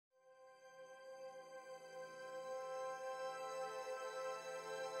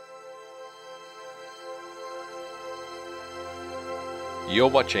You're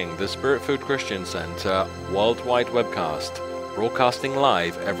watching the Spirit Food Christian Center worldwide webcast, broadcasting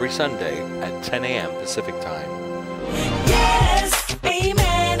live every Sunday at 10 a.m. Pacific Time. Yes,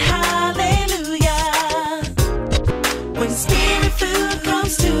 amen, hallelujah. When Spirit Food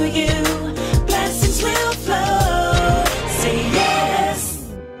comes to you, blessings will flow. Say yes.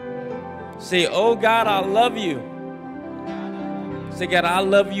 Say, oh God, I love you. Say, God, I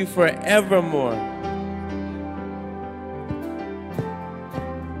love you forevermore.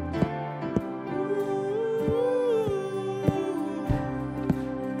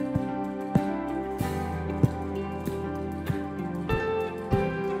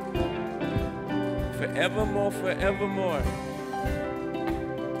 Forevermore, forevermore.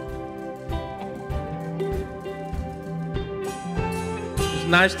 It's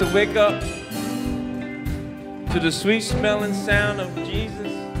nice to wake up to the sweet smelling sound of Jesus.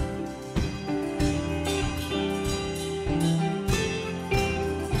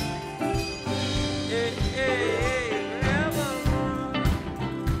 Hey, hey, hey,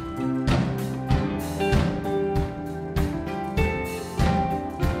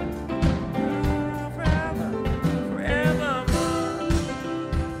 forevermore.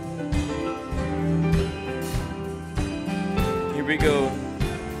 Here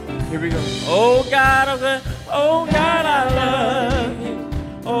we go. Oh God, oh God, I love you.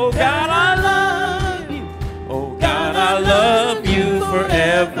 Oh God, I love you. Oh God, I love you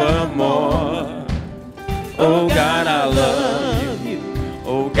forevermore. Oh God, I love you.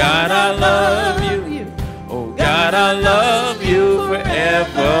 Oh God, I love you. Oh God, I love you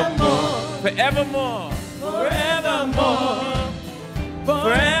forevermore. Forevermore. Forevermore.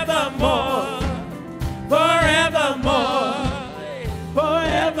 Forevermore. Forevermore.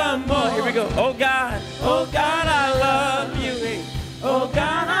 Forevermore. Here we go. Oh God, I love you. Oh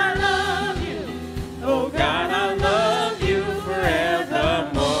God, I love you. Oh God, I love you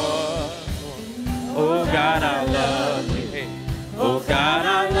forevermore. Oh God, I love you. Oh God,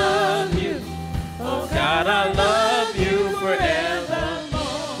 I love you. Oh God, I love you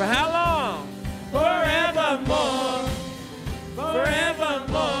forevermore. For how long? Forevermore.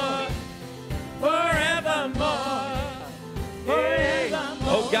 Forevermore. Forevermore.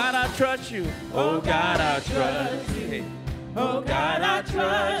 Oh God, I trust you. Oh God, I trust you. Oh God, I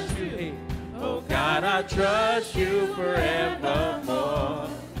trust you. Oh God, I trust you forevermore.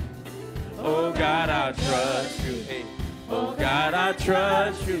 Oh God, I trust you. Oh God, I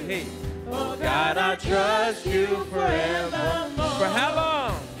trust you. Oh God, I trust you forevermore. For how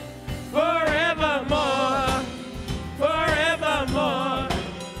long? Forevermore. Forevermore.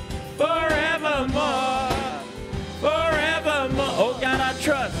 Forevermore. Forevermore. Oh God, I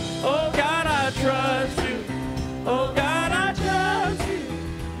trust. Oh God, I trust you. Oh God, I trust you.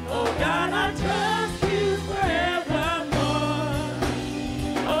 Oh God, I trust you forevermore.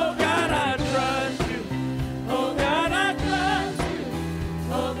 Oh God, I trust you. Oh God, I trust you.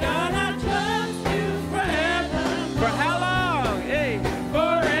 Oh God, I trust you forever. For how long? Hey,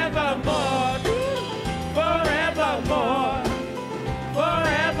 forevermore. Forevermore.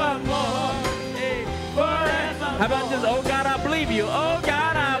 Forevermore. Hey, forevermore. How about this? Oh God, I believe you. Oh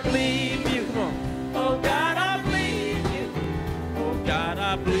God, I believe you. Come on. Oh God, I believe you. Oh God,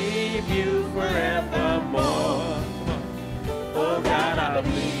 I believe you forevermore. Oh God, I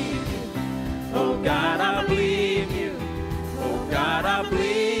believe you. Oh God, I believe you. Oh God, I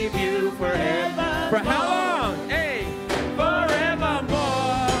believe you forever. For how long? Hey,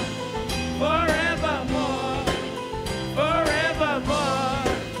 forevermore. Forevermore. Forevermore.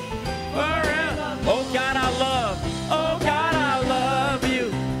 Forever. Oh God, I love. Oh God, I love you.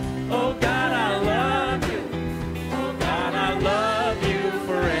 Oh God, I love you. Oh God, I love you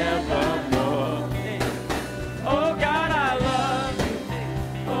forevermore. Oh God, I love you.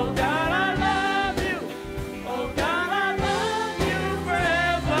 Oh God, I love you. Oh God, I love you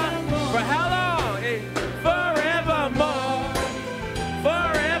forevermore. For how long?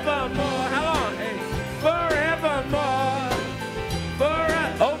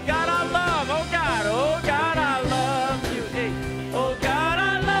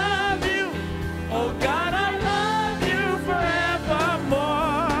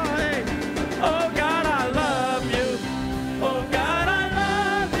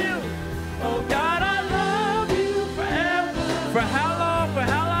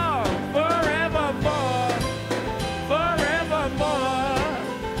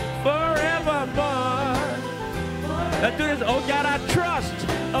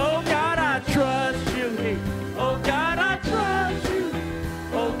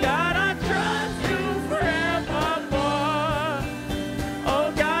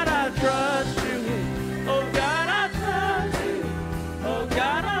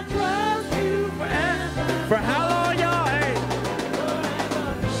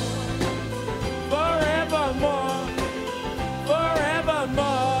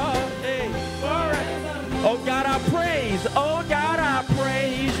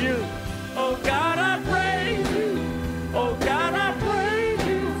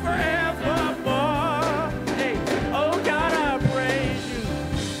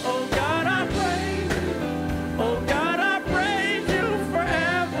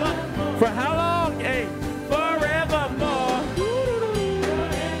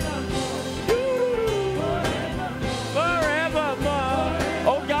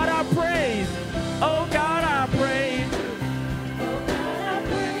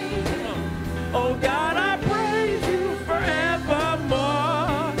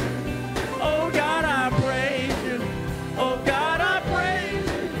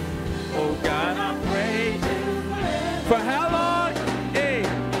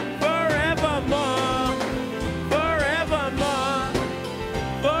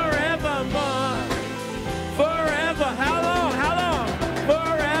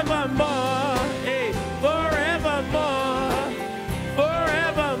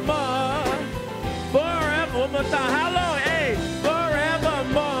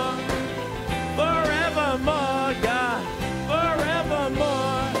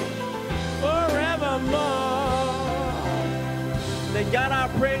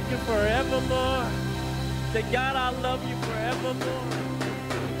 Say, God, I love you forevermore.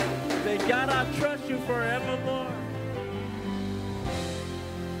 Say, God, I trust you forevermore.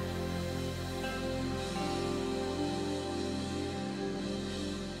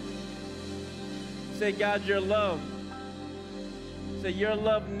 Say, God, your love. Say, your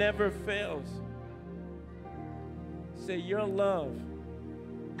love never fails. Say, your love.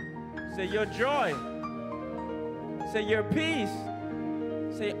 Say, your joy. Say, your peace.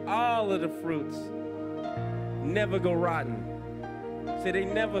 Say, all of the fruits never go rotten. Say, they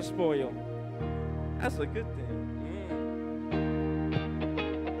never spoil. That's a good thing.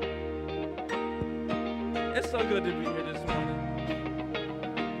 It's so good to be here this morning.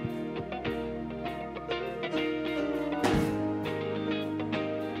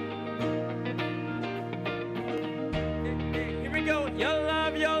 Here we go. Your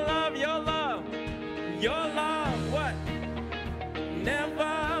love, your love, your love. Your love, what?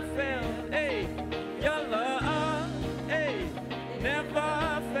 Never fails. Hey, your love, hey,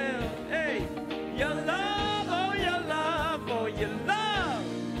 never fails. Hey, your love, oh, your love, oh, your love,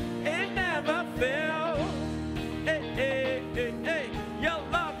 it never fails. Hey, hey, hey, hey, your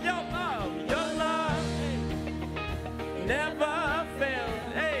love, your love, your love, hey, never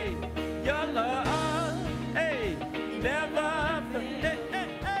fails. Hey, your love, hey, never fails. Hey, hey,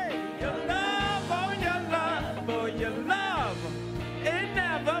 hey, your love, oh, your love, oh, your love, it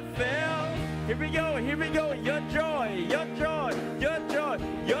never fails. Here we go, here we go. Your joy, your joy, your joy,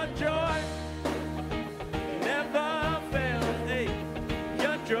 your joy never fails. Hey,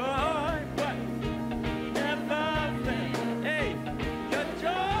 your joy, what? Never fails. Hey, your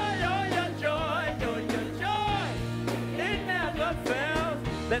joy, oh, your joy, oh, your joy, it never fails.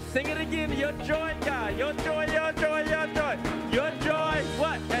 Let's sing it again. Your joy, God, your joy, your joy, your joy, your joy,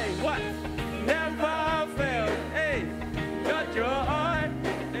 what? Hey, what? Never fails. Hey, your joy,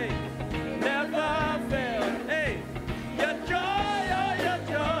 hey, never fails. Hey, your joy, oh, your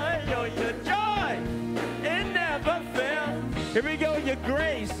joy, oh, your joy, it never fails. Here we go, your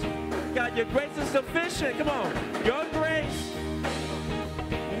grace. God, your grace is sufficient. Come on. Your grace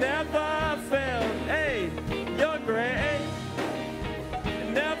never fails. Hey, your grace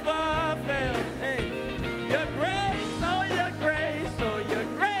never fails. Hey, your grace, oh, your grace, oh, your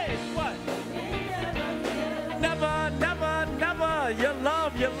grace. What? Never, never, never. Your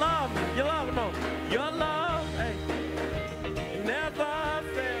love, your love, your love. Come on. Your love, hey, never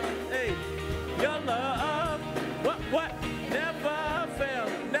fails. Hey, your love, what? Never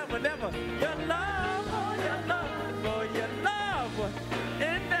fails. Never, never. Your love, oh, your love, oh, your love,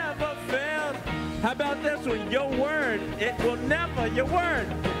 it never fails. How about this one? Your word, it will never, your word,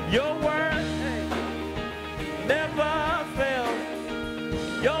 hey, never fails.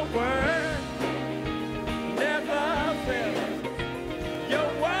 Your word never fails. Your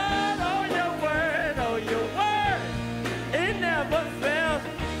word, oh, your word, oh, your word, it never fails.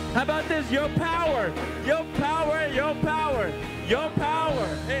 How about this? Your power, your power, your power, your power,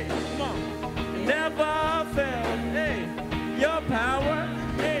 hey, come on, never fails. Hey, your power,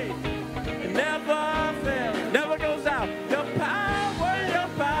 hey, never fails, never goes out. Your power, your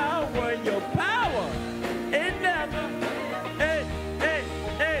power, your power, it never, hey, hey,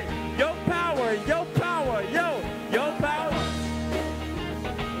 hey, your power, your power, your power,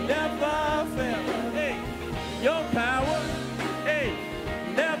 never fails. Hey, your power, hey,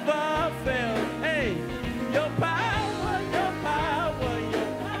 never fails. Hey, your power, your power,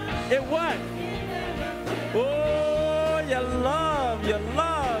 your power. It what? Oh, your love, your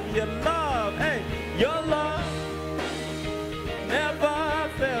love, your love. Hey, your love never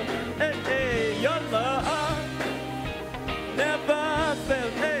fails. Hey, hey, your love never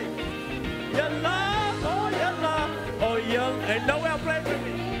fails. Hey, your love, oh, your love, oh, your, ain't nowhere place with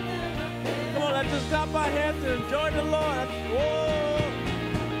me. Come on, let's just clap our hands and enjoy the Lord. Whoa.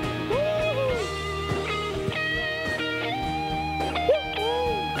 Woo.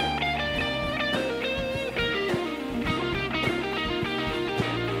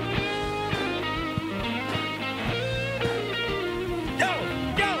 Yo,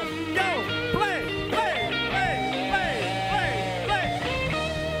 yo, yo, play, play, play, play, play, play.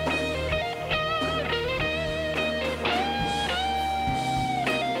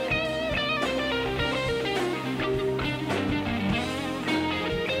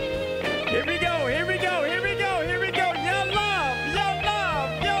 Here we go, here we go, here we go, here we go. Your love, your love,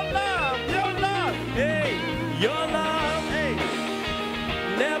 your love, your love. Hey, your love, hey,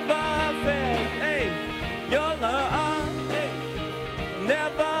 never fails. Hey, your love, hey,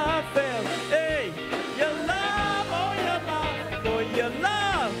 never fails. Hey, your love, oh, your love, oh, your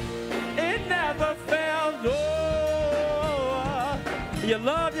love, it never fails. Oh, your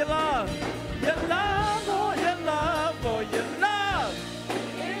love, your love, your love, oh,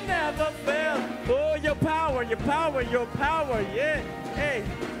 power, your power, your power, yeah. Hey,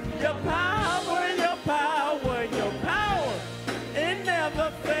 your power, your power, your power. It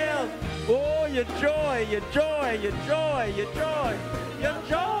never fails. Oh, your joy, your joy, your joy, your joy, your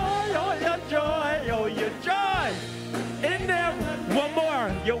joy, oh, your joy, oh, your joy. It never. One more.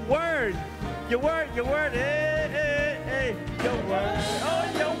 Your word, your word, your word. Hey, hey, hey. Your word, oh,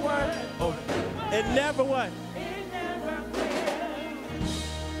 your word. Oh, it never what?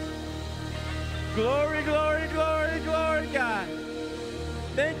 Glory, glory, glory, glory, God.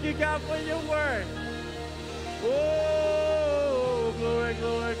 Thank you, God, for your word. Oh, glory,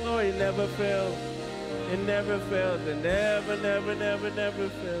 glory, glory. It never fails. It never fails. It never, never, never, never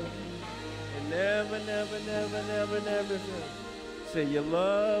fails. It never, never, never, never, never fails. Say your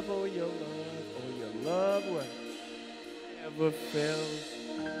love, oh, your love, what? Never fails.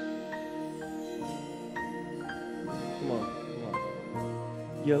 Come on.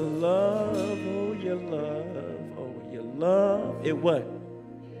 Your love, oh, your love, oh, your love. It what?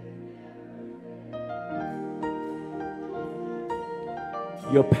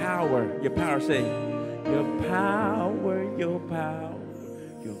 Your power, say, your power, your power,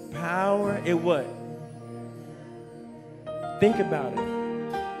 your power. It what? Think about it.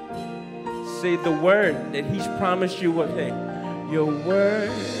 Say the word that he's promised you what day? Your word,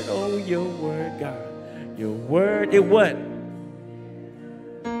 oh, your word, God. Your word, it what?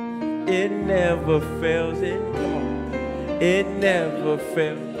 It never fails. It never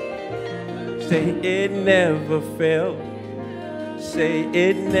fails. Say it never fails. Say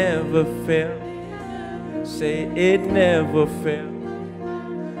it never fails. Say it never fails.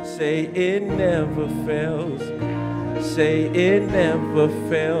 Say it never fails. Say it never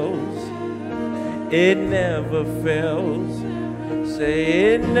fails. It never fails.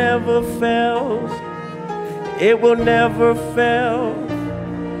 Say it never fails. It will never fail.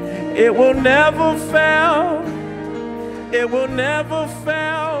 It will never fail. It will never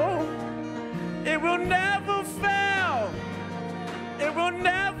fail. It will never fail. It will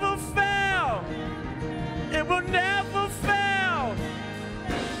never fail. It will never fail.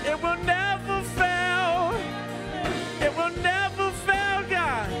 It will never fail. It will never fail,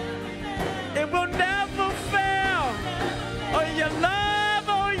 God. It will never fail. Oh, your love,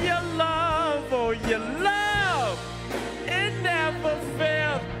 oh, your love, oh, your love. It never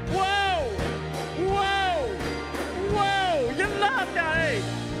fails. Whoa, whoa, whoa. Your love, God, hey.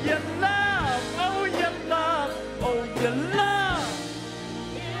 Your love, oh, your love, oh, your love.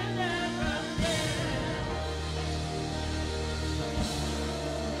 It never fails.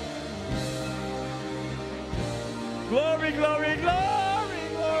 Glory, glory, glory,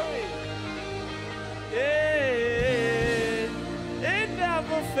 glory. Yeah, it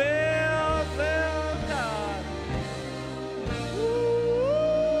never fails, God.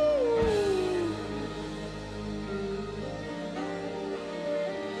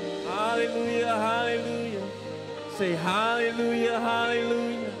 Hallelujah, hallelujah. Say hallelujah,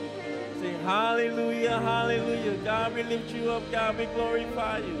 hallelujah. Say hallelujah, hallelujah. God, we lift you up. God, we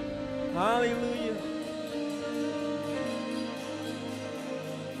glorify you. Hallelujah.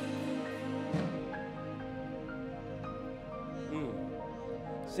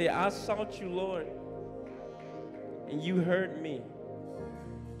 Say, I sought you, Lord, and you heard me.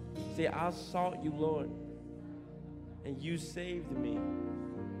 Say, I sought you, Lord, and you saved me.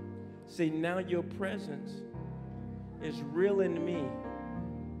 Say, now your presence is real in me.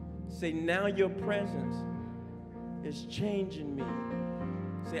 Say, now your presence is changing me.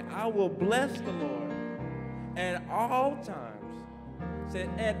 Say, I will bless the Lord at all times. Say,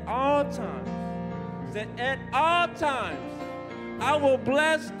 at all times. Say, at all times. I will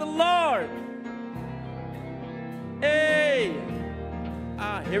bless the Lord. Hey.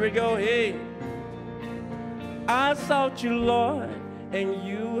 Here we go. Hey. I sought you, Lord, and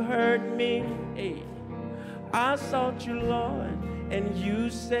you heard me. Hey. I sought you, Lord, and you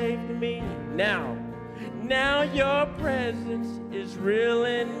saved me. Now your presence is real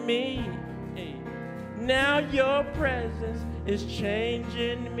in me. Hey. Now your presence is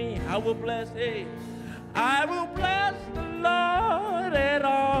changing me. I will bless. Hey. I will bless the Lord at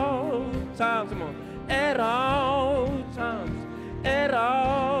all times. Come on. At all times. At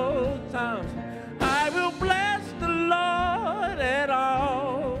all times. I will bless the Lord at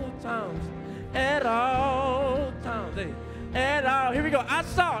all times. At all times. Hey. At all. Here we go. I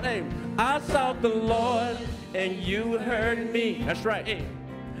sought the Lord and you heard me. That's right. Hey.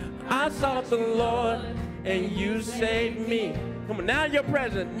 I sought the Lord and you saved me. Come on, now your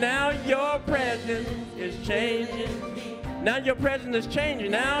presence is changing. Now your presence is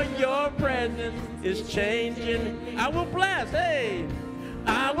changing. Now your presence is changing. I will bless, hey.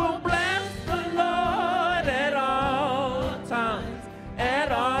 I will bless the Lord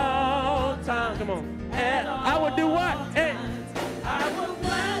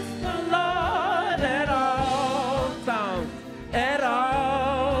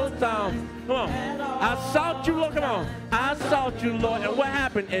times. Come on. I sought you, Lord. Come on. I sought you, Lord. And what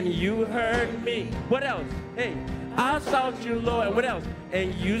happened? And you heard me. What else? Hey, I sought you, Lord. And what else?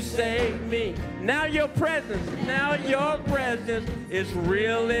 And you saved me. Now your presence is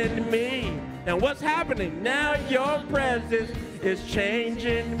real in me. And what's happening? Now your presence is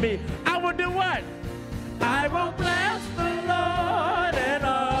changing me. I will do what? I will bless the Lord at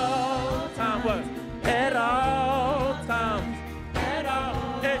all times. What? At all times. At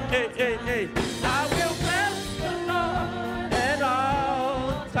all. Hey. I will bless the Lord at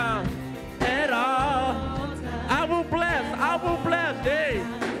all times. At all. I will bless. Hey.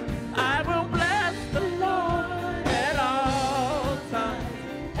 I will bless the Lord at all times.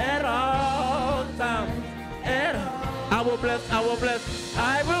 At all times. At all. I will bless. I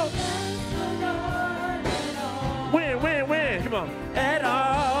will. Win. Come on. At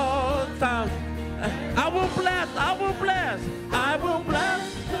all times. I will bless. I will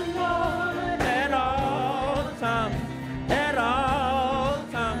bless the Lord at all times. At all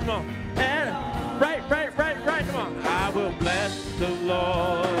times. Come on. Right. Come on. I will bless the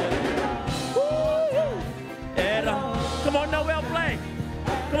Lord. Woo! At all. Come on, Noel, play.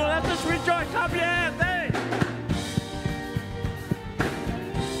 Come on, let's just rejoice. Clap your hands. Hey.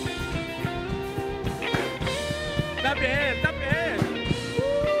 Clap your hands.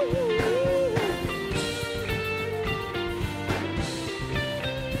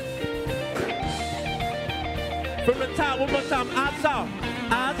 From the top, one more time. I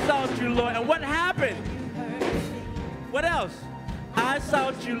sought you, Lord. And what happened? What else? I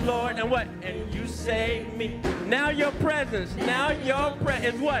sought you, Lord, and what? And you saved me. Now your presence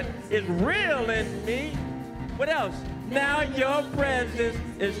is what? Is real in me. What else? Now your presence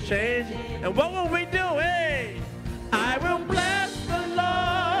is changing. And what will we do? Hey, I will bless the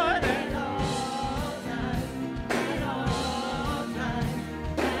Lord at all times. At all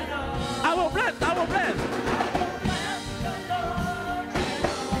times. At all. I will bless. I will bless the Lord at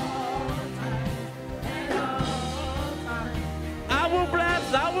all times. At all times. I will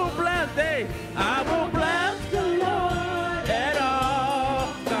bless. Hey, I will bless the Lord at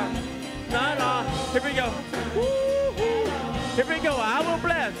all times. Not all. Here we go. Here we go. I will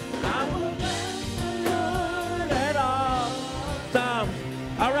bless the Lord at all times.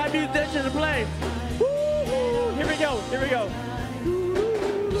 All right, musicians, play. Woo-hoo. Here we go.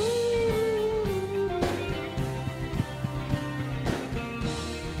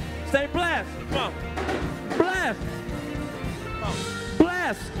 Say blessed. Come on. Blessed. Come on.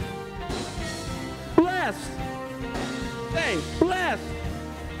 Blessed. Say blessed.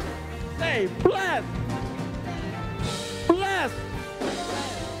 Say blessed.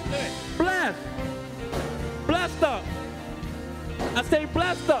 Blessed up. I say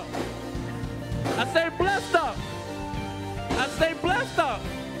blessed up.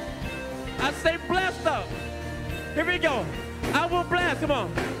 I say blessed up. Here we go. I will bless. Come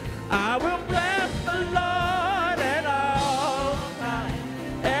on. I will bless the Lord at all times.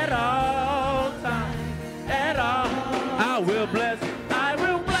 At all times. At all. I will bless the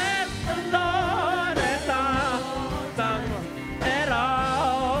Lord at all times. At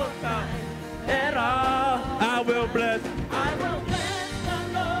all times. At all. I will bless the Lord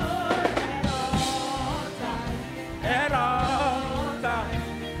at all times. At all times.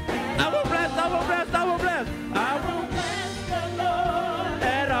 I will bless the Lord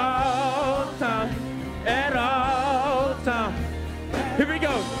at all times. At all times. Here we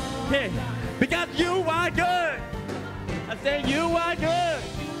go. Here. Because you are good. I said you are good.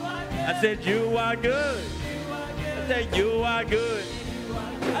 I said you are good. I said you are good.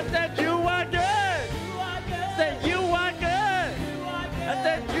 I said you are good. I said you are good. I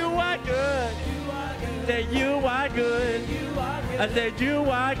said you are good. I said you are good. I said you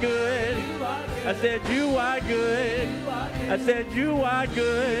are good. I said you are good. I said you are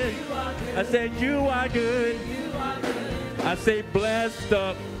good. I said you are good. I say blessed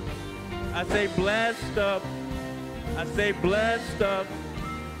up. I say blessed up. I say blessed up.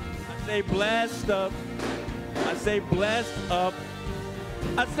 I say blessed up. I say blessed up.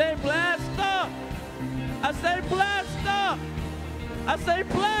 I say blessed up. I say blessed up. I say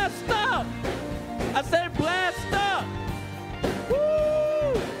blessed up. I say blessed up.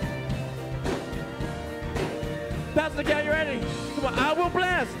 Woo! Pastor Kel, you ready? Come on. I will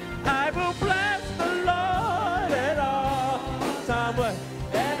bless the Lord at all times. What?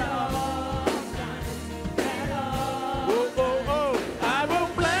 At all times. At all. Oh. I will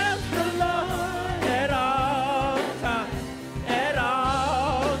bless the Lord at all times. At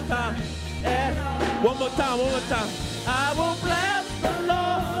all times. At all. One more time. I will bless the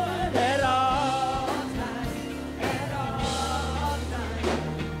Lord at all times. At all times.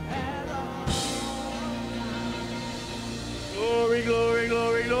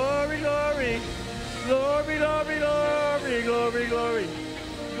 Glory, glory, glory, glory, glory.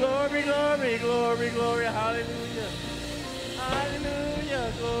 Glory, glory, glory, glory. Hallelujah.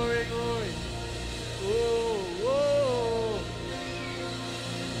 Hallelujah. Glory, glory. Whoa, whoa.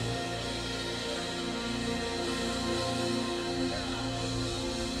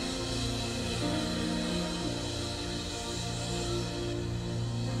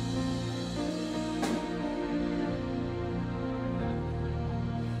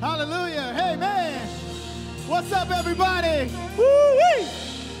 Hallelujah. Hey, man. What's up, everybody? Woo-wee.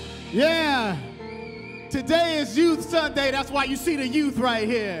 Yeah. Today is Youth Sunday. That's why you see the youth right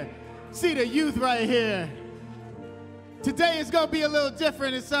here. See the youth right here. Today is going to be a little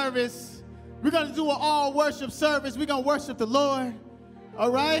different in service. We're going to do an all worship service. We're going to worship the Lord. All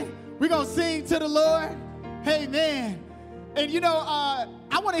right? We're going to sing to the Lord. Hey, man. And, you know, I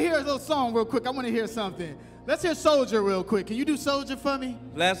want to hear a little song real quick. I want to hear something. Let's hear Soldier real quick. Can you do Soldier for me?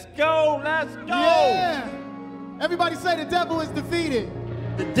 Let's go. Let's go. Yeah. Everybody say the devil is defeated.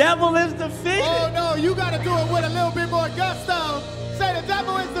 The devil is defeated. Oh, no, you got to do it with a little bit more gusto. Say the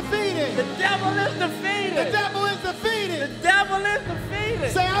devil is defeated. The devil is defeated. The devil is defeated. The devil is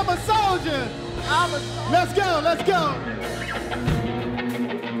defeated. Say I'm a soldier. I'm a soldier. Let's go, let's go.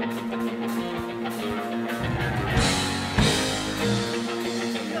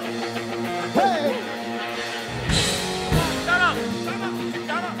 Hey. Shut up. Shut up.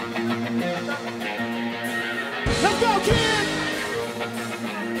 Shut up. Let's go, kids.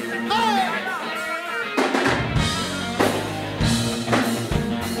 Hey.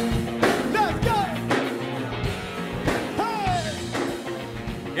 Let's go. Hey.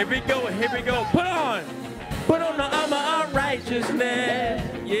 Here we go, here we go. Put on the armor of righteousness.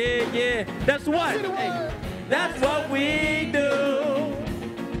 Yeah, yeah. That's what? See the word. That's what we do.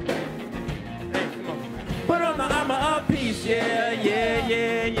 Hey, come on. Put on the armor of peace. Yeah, yeah,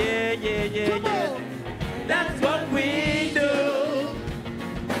 yeah, yeah, yeah, yeah, Come yeah. on. That's what we do.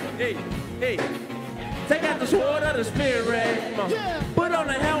 Hey, hey. Take out the sword of the spirit. Come on. Yeah. Put on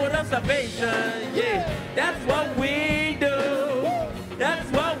the helmet of salvation. Yeah. That's what we do. That's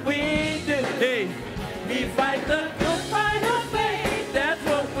what we do. Hey, we fight the good fight of faith. That's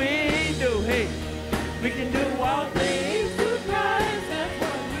what we do. Hey, we can do all things through Christ. That's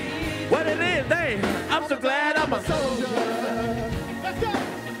what we do. What it is, hey, I'm so glad I'm a soldier. Let's go.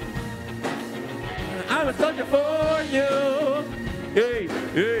 I'm a soldier for you. Hey,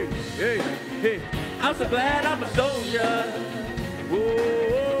 hey, hey, hey. I'm so glad I'm a soldier.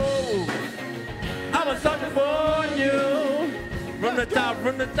 Whoa, I'm a soldier for you. From the top,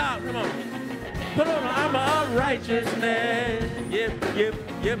 come on. Put on the armor of righteousness. Yep, yep,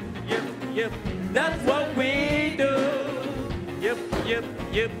 yep, yep, yep. That's what we do. Yep, yep,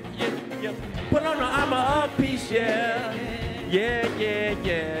 yep, yep, yep. Put on the armor of peace, yeah. Yeah, yeah,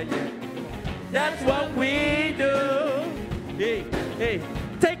 yeah, yeah. That's what we do. Hey, hey,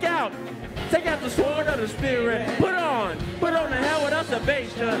 take out the sword of the spirit. Put on the helmet of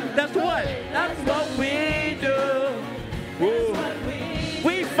salvation. That's what we do. Whoa.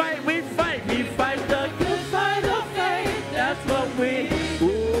 We fight the good fight of faith. That's what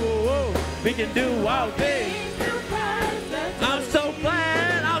we can do all things. I'm so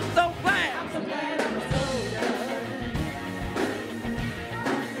glad I'm a soldier.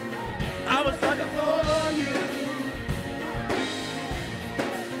 I was looking for you.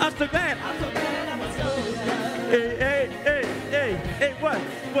 I'm so glad I'm a soldier. Hey, what?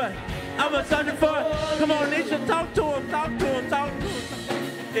 I'm a soldier for. Come on, Nisha, talk to him.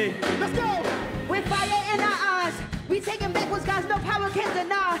 Hey. Let's go. With fire in our eyes, we taking back what God's no power can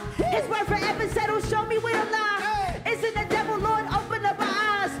deny. His word forever settled, show me where to lie. It's in the devil, Lord, open up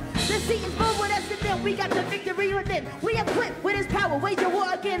our eyes. The seat is full with us and then we got the victory within. We equipped with his power, wage a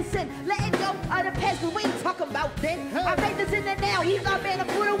war against sin. Letting go of the past, but we ain't talking about then. Our faith is in the now, he's our man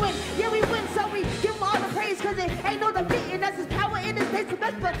for the win. Yeah, we win, so we give him all the praise, cause it ain't no defeating us. His power in this place, the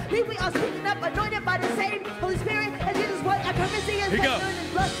best believe we are speaking up, anointed by the same Holy Spirit, and Jesus' word, I currency is Here we go.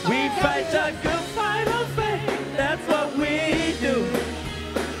 We fight the good fight of faith. That's what we do.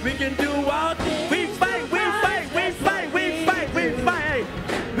 We can do all things. We fight.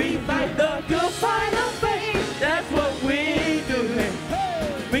 We fight the good fight of faith. That's what we do.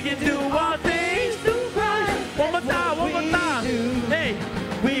 We can do all things through Christ. One more time. Hey,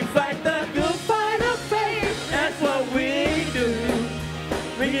 we fight the good fight of faith. That's what we do.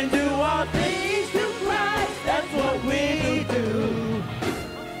 We can do all things through Christ. That's what we do.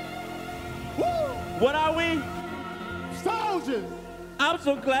 What are we? Soldiers. I'm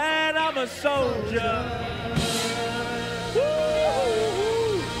so glad I'm a soldier. Woo!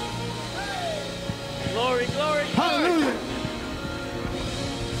 Glory. Hallelujah.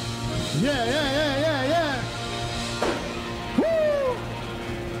 Yeah.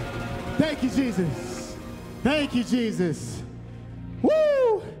 Thank you, Jesus. Thank you, Jesus.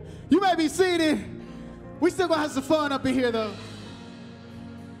 Woo! You may be seated. We still gonna have some fun up in here, though.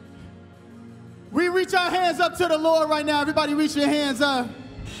 We reach our hands up to the Lord right now. Everybody reach your hands up.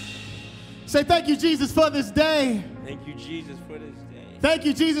 Say, thank you, Jesus, for this day. Thank you, Jesus, for this day. Thank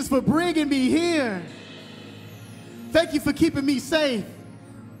you, Jesus, for bringing me here. Thank you for keeping me safe.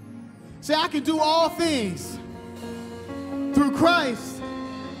 Say, I can do all things through Christ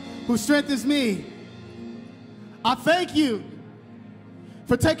who strengthens me. I thank you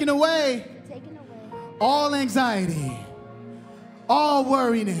for taking away all anxiety, all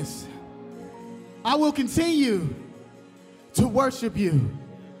worriness. I will continue to worship you.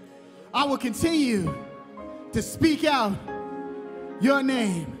 I will continue to speak out your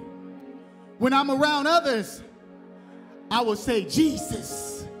name. When I'm around others, I will say,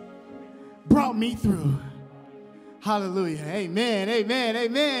 Jesus brought me through. Hallelujah. Amen, amen,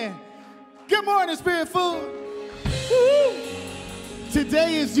 amen. Good morning, Spirit Food. Woo.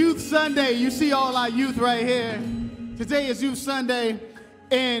 Today is Youth Sunday. You see all our youth right here. Today is Youth Sunday.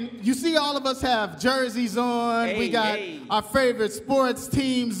 And you see all of us have jerseys on. Hey, we got our favorite sports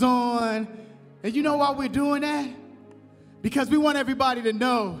teams on. And you know why we're doing that? Because we want everybody to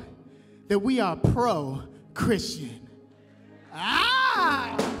know that we are pro-Christian.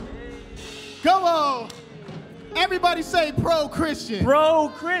 Ah! Come on. Everybody say pro-Christian.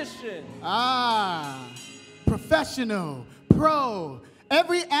 Pro-Christian. Ah. Professional. Pro.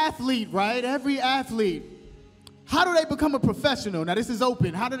 Every athlete, right? Every athlete. How do they become a professional? Now, this is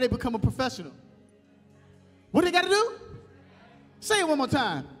open. How do they become a professional? What do they got to do? Say it one more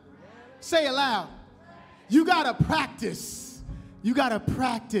time. Say it loud. You got to practice. You got to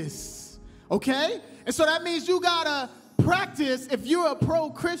practice. Okay? And so that means you got to practice. If you're a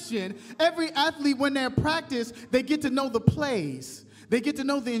pro-Christian, every athlete, when they're practice, they get to know the plays. They get to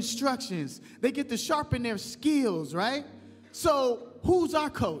know the instructions. They get to sharpen their skills, right? So who's our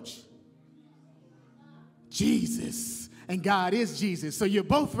coach? Jesus. And God is Jesus. So you're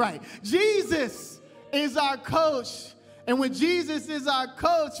both right. Jesus is our coach. And when Jesus is our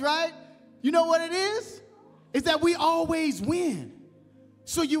coach, right? You know what it is? It's that we always win.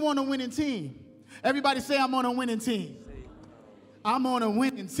 So you on a winning team. Everybody say, I'm on a winning team. I'm on a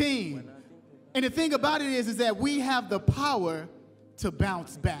winning team. And the thing about it is that we have the power to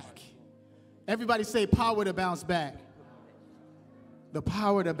bounce back. Everybody say power to bounce back. The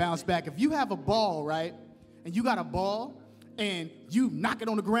power to bounce back. If you have a ball, right? And you got a ball, and you knock it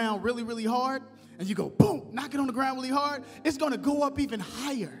on the ground really, really hard, and you go, boom, knock it on the ground really hard, it's going to go up even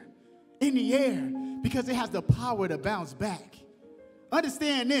higher in the air because it has the power to bounce back.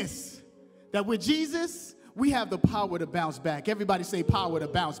 Understand this, that with Jesus, we have the power to bounce back. Everybody say power to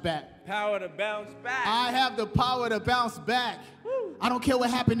bounce back. Power to bounce back. I have the power to bounce back. Woo. I don't care what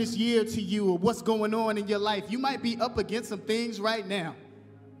happened this year to you or what's going on in your life. You might be up against some things right now.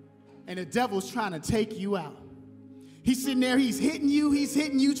 And the devil's trying to take you out. He's sitting there, he's hitting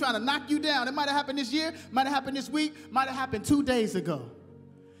you, trying to knock you down. It might have happened this year, might have happened this week, might have happened 2 days ago.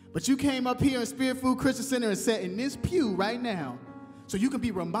 But you came up here in Spirit Food Christian Center and sat in this pew right now so you can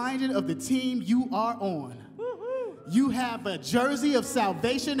be reminded of the team you are on. Woo-hoo. You have a jersey of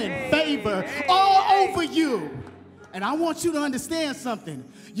salvation and favor all over you. And I want you to understand something.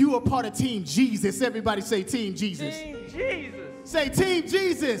 You are part of Team Jesus. Everybody say Team Jesus. Team Jesus. Say Team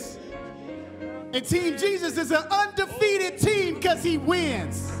Jesus. And Team Jesus is an undefeated team because he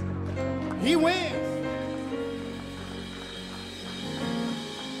wins. He wins.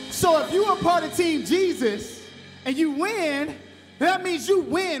 So if you are part of Team Jesus and you win, that means you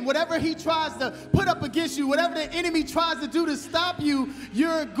win. Whatever he tries to put up against you, whatever the enemy tries to do to stop you,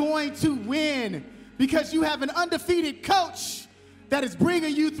 you're going to win because you have an undefeated coach that is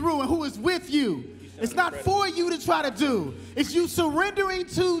bringing you through and who is with you. It's not for you to try to do. It's you surrendering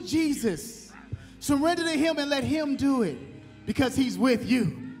to Jesus. Surrender to him and let him do it because he's with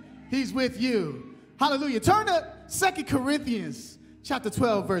you. He's with you. Hallelujah. Turn to 2 Corinthians chapter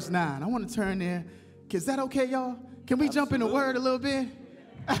 12, verse 9. I want to turn there. Is that okay, y'all? Can we jump in the word a little bit?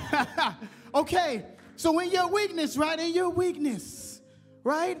 Okay. So in your weakness, right? In your weakness,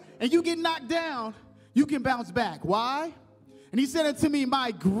 right? And you get knocked down, you can bounce back. Why? And he said unto me, my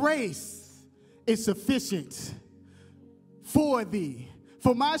grace is sufficient for thee.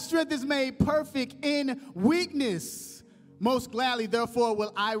 For my strength is made perfect in weakness. Most gladly, therefore,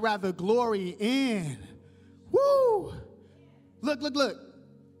 will I rather glory in. Woo! Look.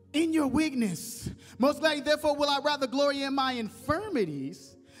 In your weakness. Most gladly, therefore, will I rather glory in my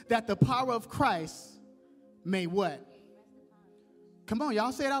infirmities, that the power of Christ may what? Come on,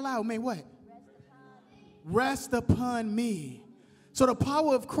 y'all say it out loud. May what? Rest upon me. So the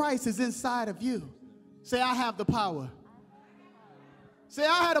power of Christ is inside of you. Say, I have the power. Say,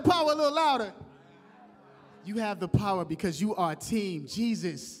 I have the power a little louder. You have the power because you are Team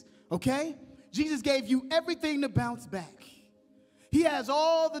Jesus, okay? Jesus gave you everything to bounce back. He has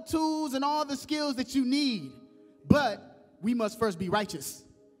all the tools and all the skills that you need, but we must first be righteous.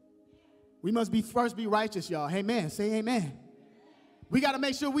 We must first be righteous, y'all. Amen. Say amen. We got to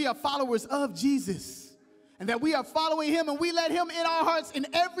make sure we are followers of Jesus and that we are following him and we let him in our hearts in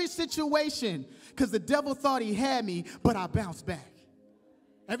every situation because the devil thought he had me, but I bounced back.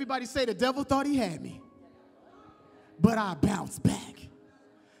 Everybody say, the devil thought he had me, but I bounced back.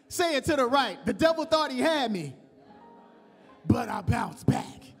 Say it to the right. The devil thought he had me, but I bounced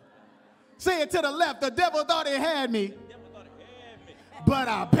back. Say it to the left. The devil thought he had me, but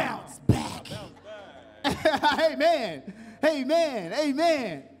I bounced back. Amen. Amen.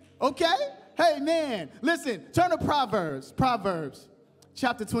 Amen. Okay? Amen. Listen, turn to Proverbs. Proverbs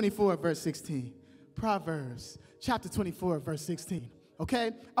chapter 24, verse 16. Proverbs chapter 24, verse 16.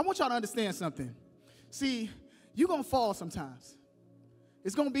 Okay? I want y'all to understand something. See, you're going to fall sometimes.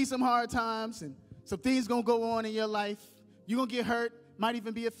 It's going to be some hard times and some things going to go on in your life. You're going to get hurt. Might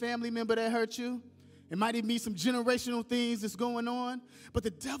even be a family member that hurt you. It might even be some generational things that's going on. But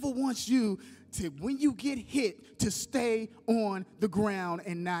the devil wants you to, when you get hit, to stay on the ground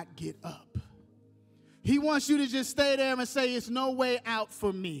and not get up. He wants you to just stay there and say, it's no way out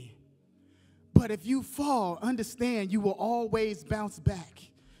for me. But if you fall, understand you will always bounce back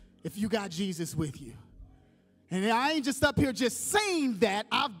if you got Jesus with you. And I ain't just up here just saying that.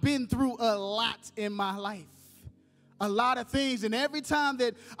 I've been through a lot in my life. A lot of things. And every time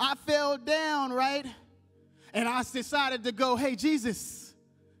that I fell down, right, and I decided to go, hey, Jesus,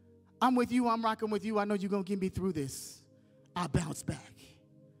 I'm with you. I'm rocking with you. I know you're going to get me through this. I bounce back.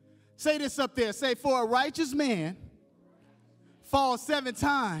 Say this up there. Say, for a righteous man falls 7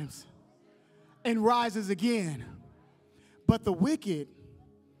 times and rises again. But the wicked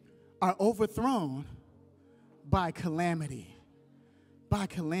are overthrown by calamity. By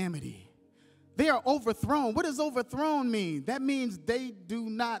calamity. They are overthrown. What does overthrown mean? That means they do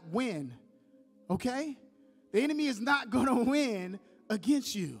not win. Okay? The enemy is not going to win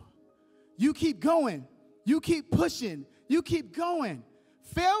against you. You keep going. You keep pushing. You keep going.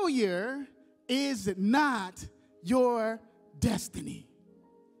 Failure is not your destiny.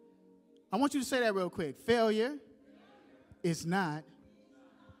 I want you to say that real quick. Failure is not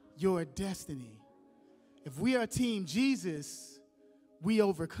your destiny. If we are Team Jesus, we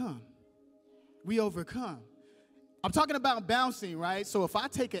overcome. We overcome. I'm talking about bouncing, right? So if I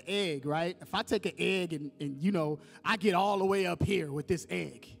take an egg, right? If I take an egg and you know, I get all the way up here with this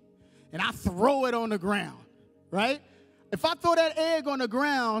egg and I throw it on the ground, right? If I throw that egg on the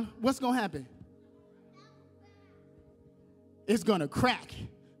ground, what's going to happen? It's going to crack.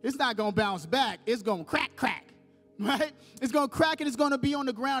 It's not going to bounce back. It's going to crack, right? It's going to crack and it's going to be on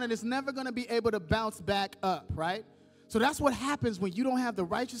the ground and it's never going to be able to bounce back up, right? So that's what happens when you don't have the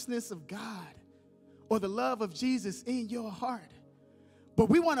righteousness of God or the love of Jesus in your heart. But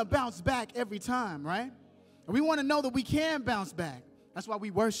we want to bounce back every time, right? And we want to know that we can bounce back. That's why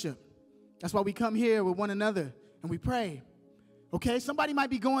we worship. That's why we come here with one another and we pray. Okay? Somebody might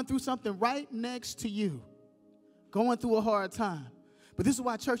be going through something right next to you, going through a hard time. But this is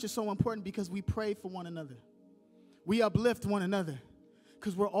why church is so important, because we pray for one another. We uplift one another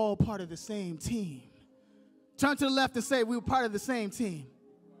because we're all part of the same team. Turn to the left and say, we're part of the same team.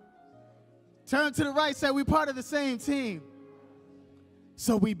 Turn to the right, say, we're part of the same team.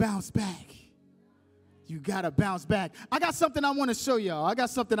 So we bounce back. You got to bounce back. I got something I want to show y'all.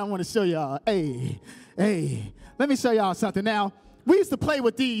 Hey, let me show y'all something. Now, we used to play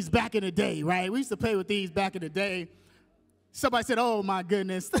with these back in the day, right? Somebody said, oh, my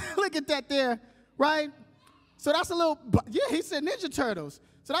goodness. Look at that there, right? So that's a little, yeah, he said Ninja Turtles.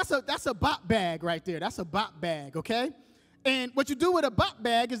 So that's a bop bag right there. That's a bop bag, okay? And what you do with a bop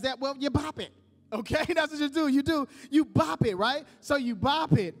bag is that, well, you bop it, okay? That's what you do. You bop it, right? So you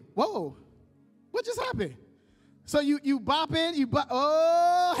bop it. Whoa, what just happened? So you bop it,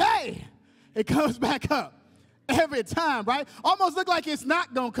 oh, hey, it comes back up every time, right? Almost look like it's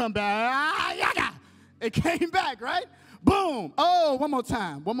not going to come back. It came back, right? Boom. Oh, one more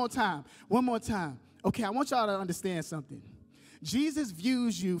time. Okay, I want y'all to understand something. Jesus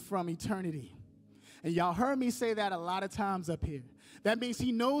views you from eternity. And y'all heard me say that a lot of times up here. That means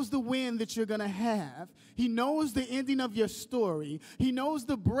he knows the win that you're going to have. He knows the ending of your story. He knows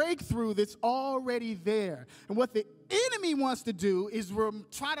the breakthrough that's already there. And what the enemy wants to do is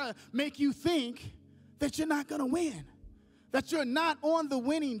try to make you think that you're not going to win, that you're not on the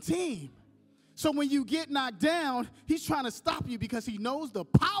winning team. So when you get knocked down, he's trying to stop you because he knows the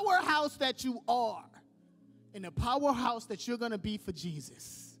powerhouse that you are and the powerhouse that you're going to be for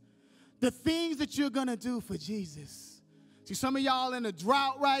Jesus. The things that you're going to do for Jesus. See, some of y'all in a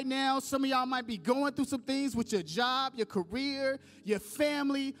drought right now. Some of y'all might be going through some things with your job, your career, your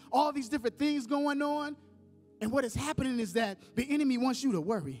family, all these different things going on. And what is happening is that the enemy wants you to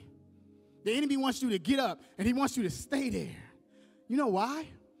worry. The enemy wants you to get up, and he wants you to stay there. You know why?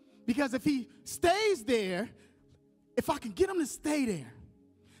 Because if he stays there, if I can get him to stay there,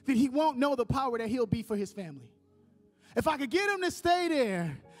 then he won't know the power that he'll be for his family. If I could get him to stay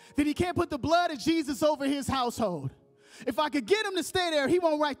there, then he can't put the blood of Jesus over his household. If I could get him to stay there, he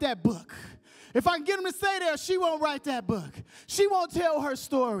won't write that book. If I can get him to stay there, she won't write that book. She won't tell her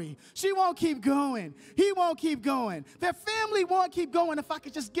story. She won't keep going. He won't keep going. Their family won't keep going if I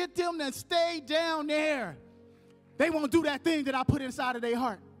could just get them to stay down there. They won't do that thing that I put inside of their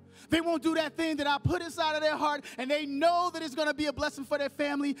heart. They won't do that thing that I put inside of their heart, and they know that it's going to be a blessing for their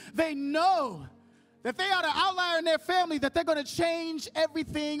family. They know that they are the outlier in their family, that they're going to change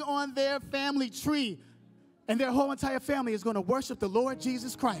everything on their family tree, and their whole entire family is going to worship the Lord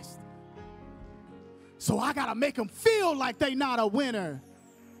Jesus Christ. So I got to make them feel like they're not a winner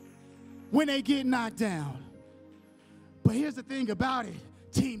when they get knocked down. But here's the thing about it.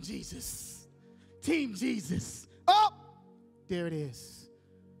 Team Jesus. Team Jesus. Oh, there it is.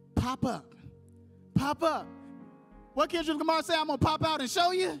 Pop up. Pop up. What Kendrick Lamar say? I'm going to pop out and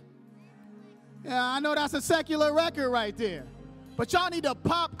show you? Yeah, I know that's a secular record right there. But y'all need to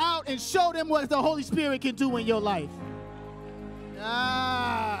pop out and show them what the Holy Spirit can do in your life.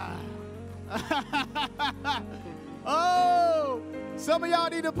 Oh, some of y'all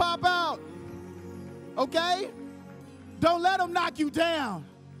need to pop out. Okay? Don't let them knock you down.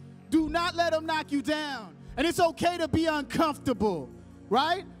 Do not let them knock you down. And it's okay to be uncomfortable,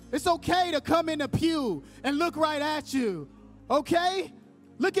 right? It's okay to come in the pew and look right at you, okay?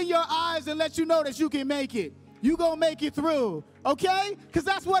 Look in your eyes and let you know that you can make it. You gonna make it through, okay? Because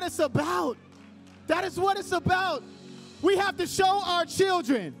that's what it's about. That is what it's about. We have to show our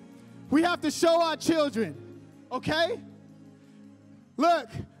children. We have to show our children, okay? Look,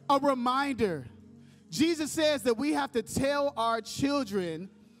 a reminder. Jesus says that we have to tell our children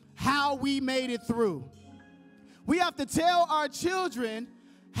how we made it through. We have to tell our children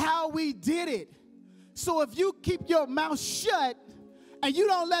how we did it. So if you keep your mouth shut and you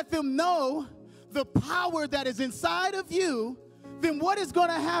don't let them know the power that is inside of you, then what is going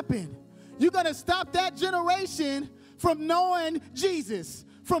to happen? You're going to stop that generation from knowing Jesus,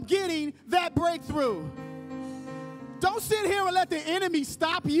 from getting that breakthrough. Don't sit here and let the enemy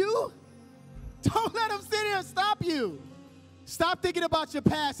stop you. Don't let him sit here and stop you. Stop thinking about your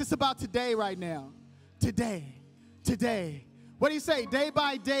past. It's about today right now. Today. Today. What do you say? Day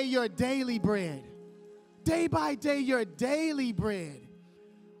by day, your daily bread. Day by day, your daily bread.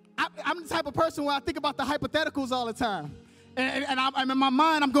 I'm the type of person where I think about the hypotheticals all the time. And I'm in my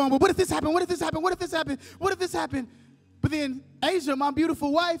mind, I'm going, well, what if this happened? What if this happened? What if this happened? What if this happened? But then Asia, my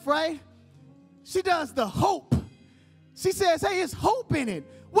beautiful wife, right? She does the hope. She says, hey, there's hope in it.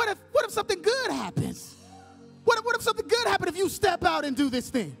 What if something good happens? What if something good happened if you step out and do this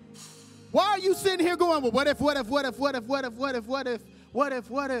thing? Why are you sitting here going, well, what if?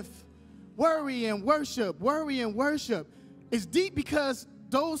 Worry and worship is deep because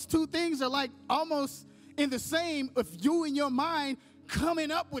those two things are like almost in the same if you in your mind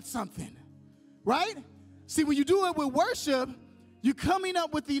coming up with something, right? See, when you do it with worship, you're coming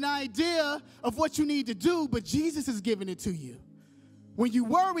up with an idea of what you need to do, but Jesus is giving it to you. When you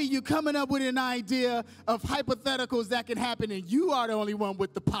worry, you're coming up with an idea of hypotheticals that can happen, and you are the only one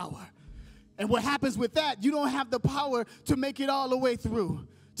with the power. And what happens with that, you don't have the power to make it all the way through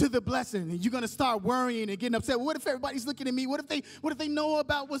to the blessing. And you're going to start worrying and getting upset. Well, what if everybody's looking at me? What if they know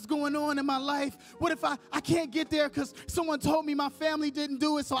about what's going on in my life? What if I can't get there because someone told me my family didn't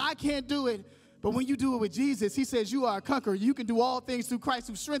do it, so I can't do it? But when you do it with Jesus, he says you are a conqueror. You can do all things through Christ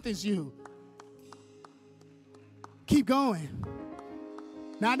who strengthens you. Keep going.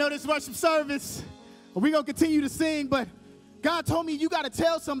 Now, I know this worship service, we're going to continue to sing, but God told me you got to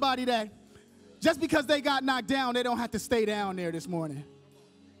tell somebody that just because they got knocked down, they don't have to stay down there this morning.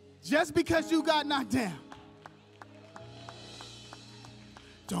 Just because you got knocked down,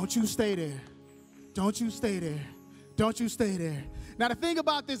 don't you stay there. Don't you stay there. Don't you stay there. Now, the thing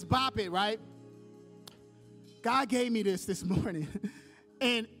about this bop it, right? God gave me this morning,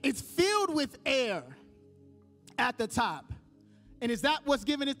 and it's filled with air at the top. And is that what's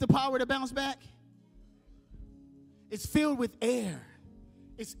giving it the power to bounce back? It's filled with air.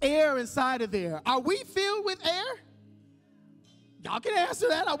 It's air inside of there. Are we filled with air? Y'all can answer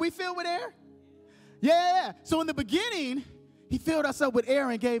that. Are we filled with air? Yeah. So in the beginning, he filled us up with air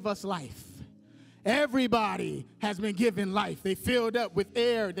and gave us life. Everybody has been given life. They filled up with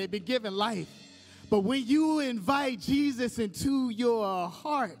air. They've been given life. But when you invite Jesus into your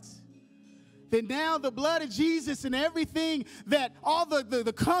heart, then now the blood of Jesus and everything that all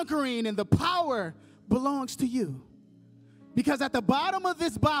the conquering and the power belongs to you. Because at the bottom of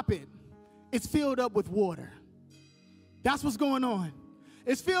this boppet, it's filled up with water. That's what's going on.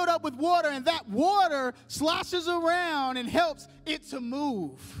 It's filled up with water, and that water sloshes around and helps it to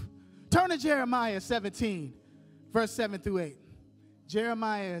move. Turn to Jeremiah 17, verse 7 through 8.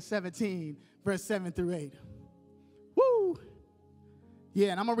 Jeremiah 17, verse 7 through 8. Woo!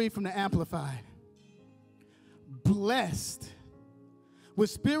 Yeah, and I'm going to read from the Amplified. Blessed with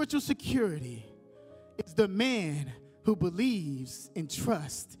spiritual security is the man who believes and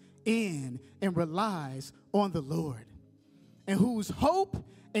trusts in and relies on the Lord, and whose hope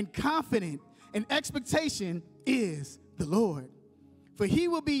and confidence and expectation is the Lord. For he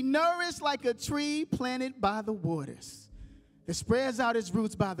will be nourished like a tree planted by the waters, that spreads out its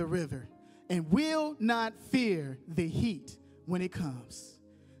roots by the river, and will not fear the heat when it comes.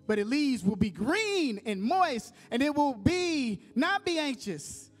 But its leaves will be green and moist, and it will not be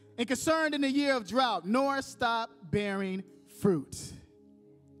anxious and concerned in the year of drought, nor stop bearing fruit.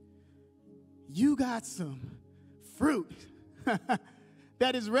 You got some fruit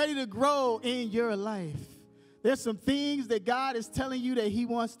that is ready to grow in your life. There's some things that God is telling you that he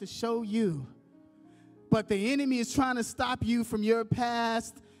wants to show you. But the enemy is trying to stop you from your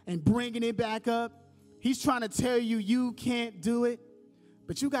past and bringing it back up. He's trying to tell you you can't do it.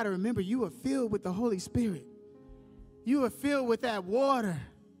 But you got to remember, you are filled with the Holy Spirit. You are filled with that water.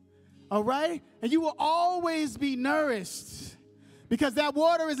 All right? And you will always be nourished because that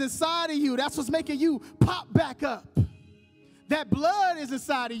water is inside of you. That's what's making you pop back up. That blood is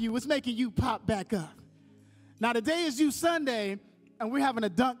inside of you. It's making you pop back up. Now, today is Youth Sunday, and we're having a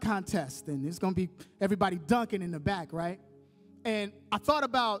dunk contest, and it's going to be everybody dunking in the back, right? And I thought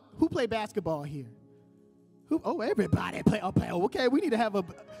about who play basketball here. Everybody play. Okay, we need to have a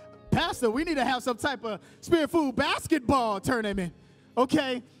pastor. We need to have some type of spirit-filled basketball tournament,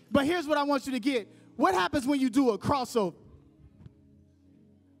 okay? But here's what I want you to get. What happens when you do a crossover?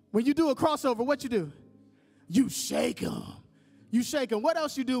 When you do a crossover, what you do? You shake them. You shake them. What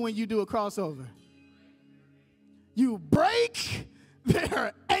else you do when you do a crossover? You break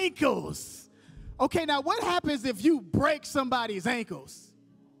their ankles. Okay, now what happens if you break somebody's ankles?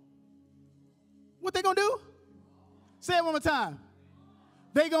 What they gonna do? Say it one more time.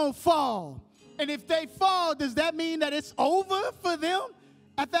 They gonna fall. And if they fall, does that mean that it's over for them?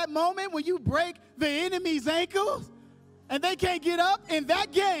 At that moment when you break the enemy's ankles and they can't get up, in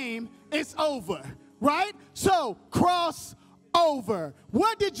that game, it's over, right? So, cross over.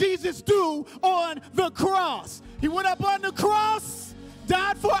 What did Jesus do on the cross? He went up on the cross,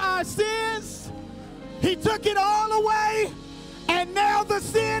 died for our sins. He took it all away, and now the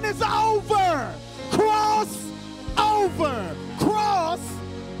sin is over. Cross over. Cross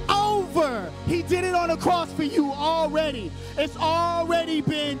over. He did it on the cross for you already. It's already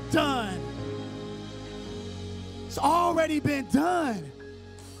been done. It's already been done.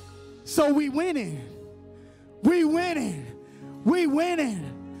 So we winning. We winning. We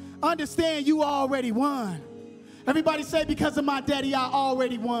winning. Understand you already won. Everybody say, because of my daddy, I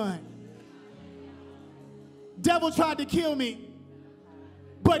already won. Devil tried to kill me,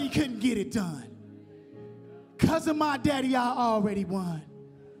 but he couldn't get it done. Because of my daddy, I already won.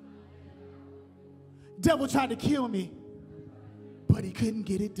 Devil tried to kill me, but he couldn't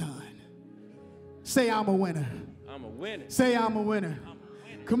get it done. Say, I'm a winner. I'm a winner. Say, I'm a winner.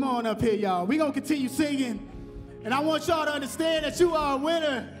 Come on up here, y'all. We're going to continue singing. And I want y'all to understand that you are a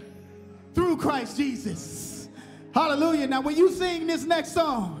winner through Christ Jesus. Hallelujah. Now, when you sing this next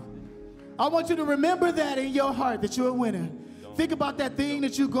song, I want you to remember that in your heart, that you're a winner. Think about that thing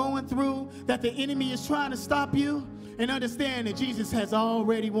that you're going through, that the enemy is trying to stop you, and understand that Jesus has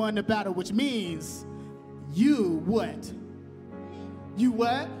already won the battle, which means you what? You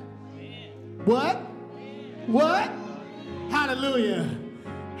what? What? What? Hallelujah.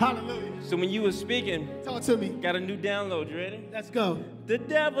 Hallelujah. So when you were speaking, talk to me. Got a new download. You ready? Let's go. The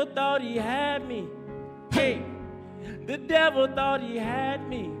devil thought he had me. Hey. The devil thought he had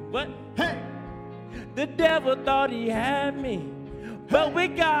me. What? Hey. The devil thought he had me. But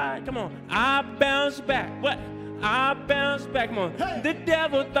with God, come on, I bounce back. What? I bounce back. Come on. Hey. The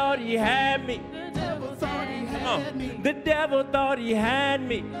devil thought he had me. The devil thought he had me. The devil thought he had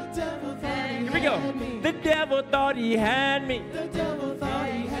me. The devil thought he Here we go. had me. The devil thought he had me. The devil thought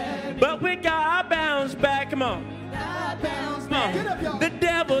he had me. But with God, I bounce back. Come on. I bounce Come on. back. Get up, y'all. The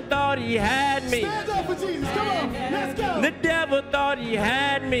devil thought thought he had me. Stand up for Jesus. Come on. Let's go. The devil thought he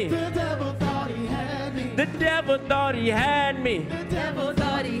had me. The devil thought he had me. The devil thought he had me. The devil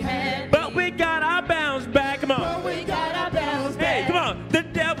thought he had me. But we got our bounce back. Come on. But we got our bounce back. Hey, come on. The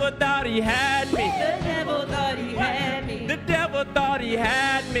devil thought he had me. The devil thought he had me. The devil thought he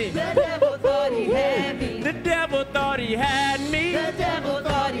had me. The devil thought he had me. The devil thought he had me. The devil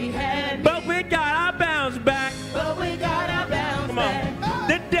thought he had me. But we got our bounce back. But we got our bounce Come back. on.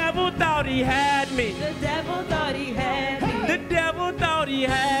 The devil thought he had me. The devil thought he had me. The devil thought he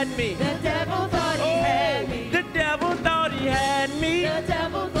had me. The devil thought he had me. The devil thought he had me. The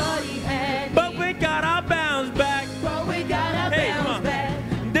devil thought he had me. But we got our bounce back. But we got our Hey, come bounce on.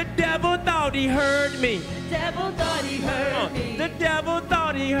 back. The devil thought he heard me. The devil thought he heard me. The devil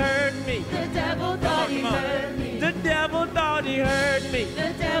thought he heard me. The devil thought he heard me. The devil thought he heard me.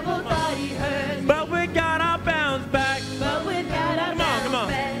 The devil thought he heard me. But we got our bounce back. But we got our Come on, come bounce on.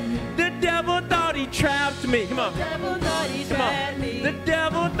 back. The devil thought he trapped me. Come on. The devil thought he Come trapped on. me. The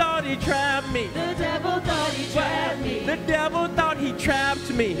devil thought he trapped me. The devil thought he trapped me. The devil thought he trapped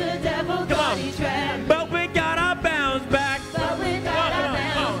me. The devil Come thought on. he trapped me. But we got our bounce back. But we got our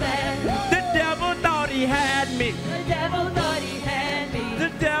bounce back. The devil thought he had me. The devil thought he had me. The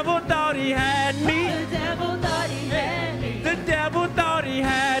devil thought he had me. The devil thought he had me. The devil thought he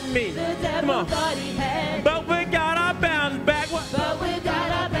had me. The Come devil on. thought he had me. But we got our bounce back. But we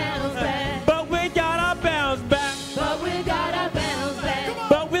got our bounce back. But we got our bounce back. But we got our bounce back.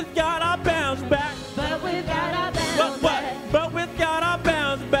 But we got our bounce back. But we got our bounce What? back. But we got our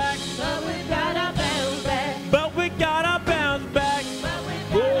bounce back. But we got our bounce back. But we got our bounce back. But we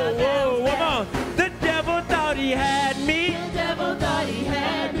got Whoa, our whoa, bounce come on. back. The devil thought he had me. The devil thought he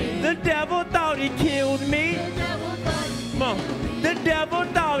had me. The devil thought he killed me. The devil thought he Come on. The devil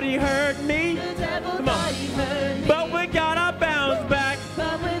thought he hurt me. The devil Come on. thought he heard me. But we got our bounce back.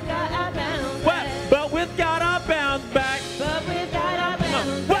 But we got our bounce What? back. But we got our bounce back. But we got our Come on.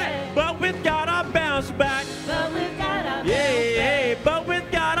 bounce What? back. But we got our bounce back. But we got our Yeah, bounce yeah. back. But we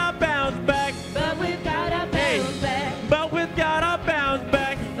got our bounce back. But we got our Hey. bounce back. But we got our bounce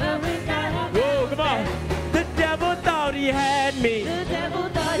back. But we got our Whoa, bounce come on. back. The devil thought he had me. The devil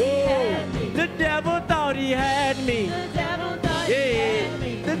thought he had me. The devil thought he had me. The devil thought he Yeah. had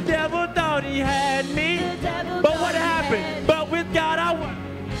me. The devil thought he had me. The devil But thought what he had happened? me. But we got our.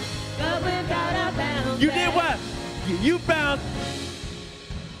 But we got our bounce You back. did what? You bounced.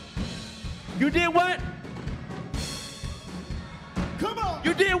 You did what? Come on.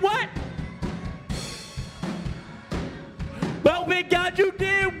 You did what? But we got you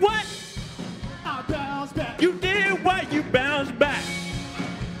did what? I bounce back. You did what? You bounced back.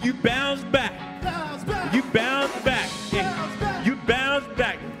 You bounced back. Bounce back. You bounced back. Bounce back. You bounced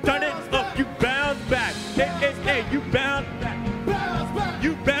back. Turn it up. You bounced back. Hey, hey, hey. You bounced back. Bounce back.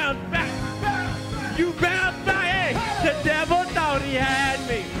 You bounced back. Bounce back. You bounced back. Hey, the devil thought he had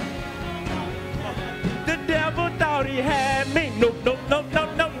me. The devil thought he had me. No, no, no, no,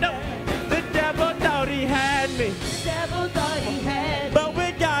 no, no. The devil thought he had me. The devil thought he had me. But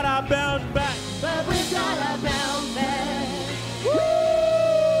we got our bounce back. But we got our bounce back.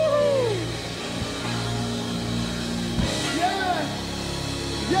 Yeah.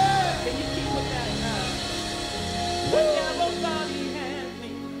 Yeah. Can you keep with that? The devil thought he had me.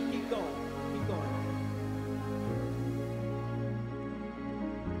 Keep going. Keep going.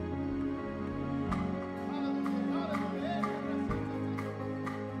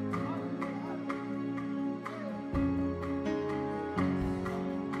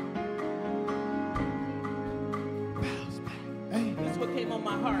 Hey, This is what came on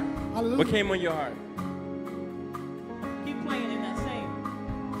my heart. hallelujah. What came on your heart? Keep playing in that same.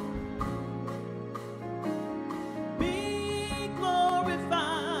 Be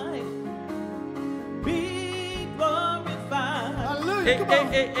glorified. Be glorified. Hallelujah. Hey, Come hey,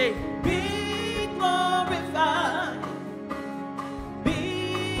 on. hey, hey. Be glorified.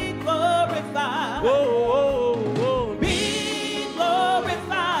 Be glorified. Whoa, whoa, whoa. Be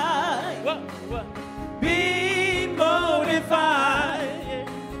glorified. What? Be glorified.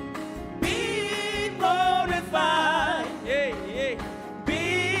 Be glorified. Hey, hey.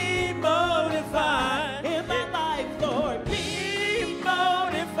 Be glorified in my life, Lord. Be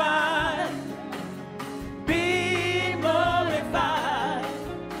glorified. Be glorified.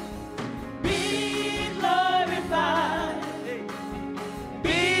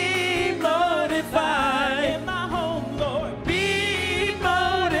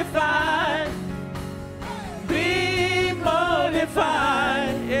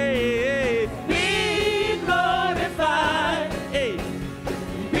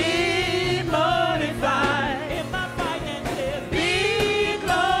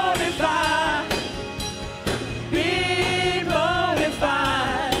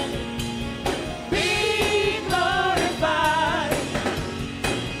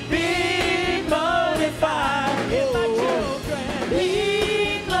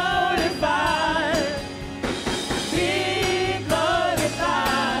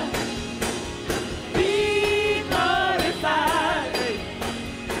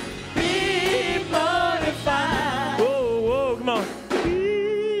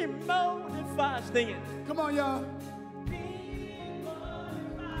 on, y'all.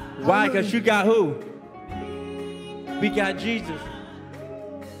 Why? Because you got who? We got Jesus.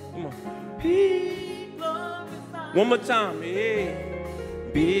 Come on. One more time. Yeah.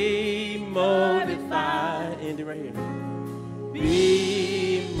 Be mortified. End it right here.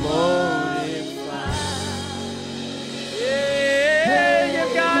 Be mortified. Yeah.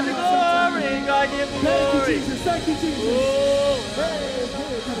 Give God the glory. God give the Thank you, glory. Jesus. Thank you, Jesus. Oh.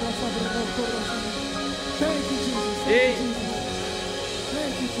 Thank you, Jesus. Hey.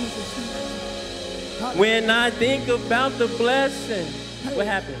 Thank you, Jesus. When I think about the blessing, what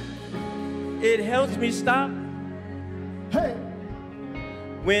happened? It helps me stop. Hey.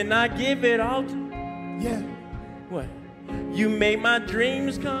 When I give it all to, Yeah. what? You make my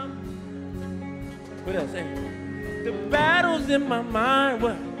dreams come. What else? Hey. The battles in my mind,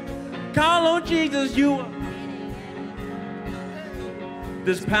 what? Call on Jesus, you are.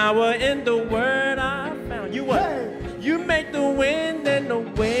 There's power in the word I found. You what? Hey. You make the wind and the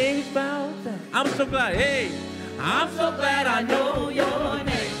waves bow down. I'm so glad, hey. I'm so glad I know your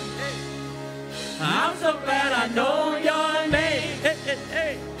name. I'm so glad I know your name. Hey, hey,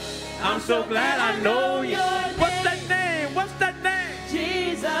 hey. I'm so glad I know your name. What's that name? What's that name?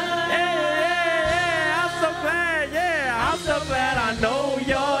 Jesus. Hey, hey, hey. I'm so glad, yeah. I'm so glad I know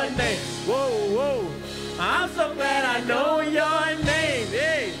your name. Whoa, whoa. I'm so glad I know your name.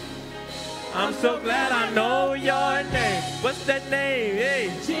 Hey. I'm so glad I know your name. What's that name? Hey.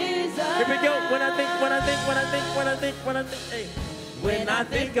 Jesus. Here we go. When I think, hey. When I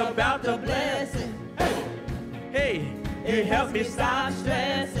think about the blessing, hey, you help me stop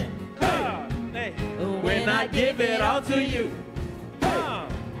stressing. Hey. When I give it all to you,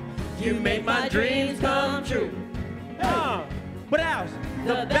 you make my dreams come true. What else?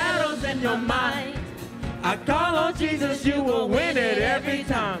 The battles in your mind. I call on Jesus, you will win it every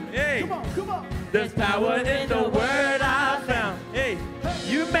time. Hey. Come on, come on. There's power in the word I found. Hey,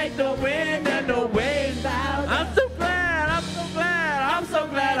 you make the wind and the waves bow. I'm so glad, I'm so glad, I'm so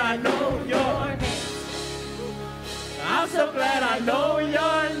glad I know your name. I'm so glad I know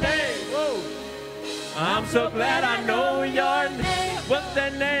your name. Whoa. I'm so glad I know your name. What's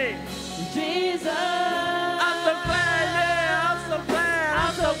that name? Jesus. I'm so glad, yeah, I'm so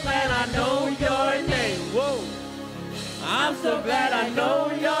glad I know your name. Whoa. I'm so glad I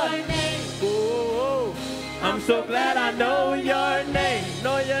know your name. Whoa. I'm so glad I know your name.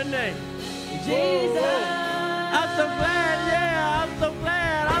 Know your name. Jesus. I'm so glad, yeah, I'm so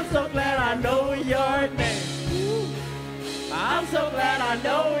glad I know your name. I'm so glad I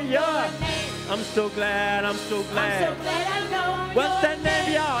know your name. I'm so glad, I'm so glad. I'm so glad I know. What's that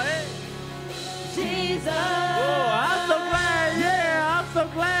name, y'all? Hey? Jesus. Oh, I'm so glad, yeah, I'm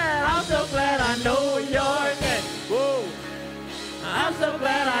so glad I know your name. Whoa. I'm so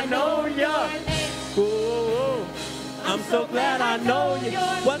glad I know your name. Whoa. I'm so glad I know you.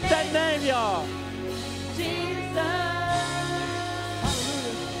 What's that name, y'all?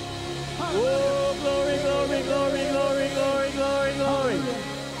 Oh, glory, glory, glory, glory, glory, glory, glory.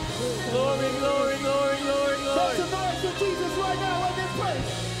 Glory, glory, glory, glory, Make glory. some noise for Jesus right now in this place.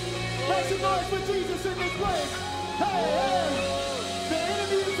 Make some noise for Jesus in this place. Hey, hey. The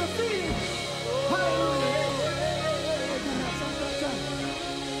enemy is defeated. Hallelujah.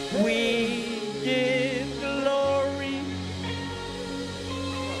 We give glory,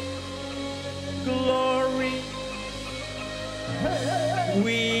 glory.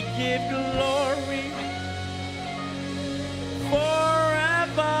 We give glory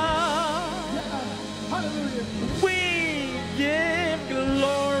forever. Hallelujah. We give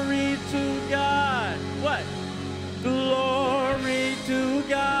glory to God. What? Glory to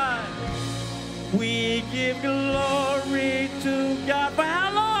God. We give glory to God. For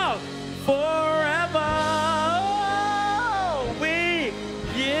how long? Forever. Oh, we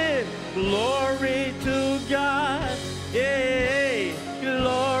give glory to God. Hey,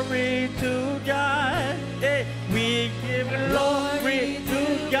 glory to God. Hey, we give glory to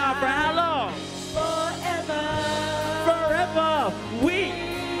God. For how long? Forever. We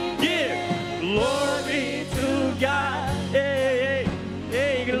give glory to God. Hey,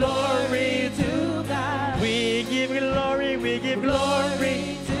 hey, hey, glory to God. We give glory, we give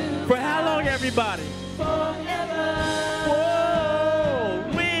glory. For how long, everybody? Forever. Whoa,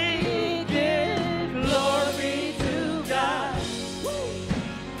 we give glory to God.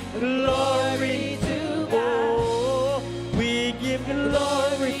 Glory to God. Oh, we give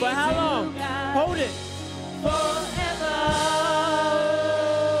glory. For how long? Hold it. Forever.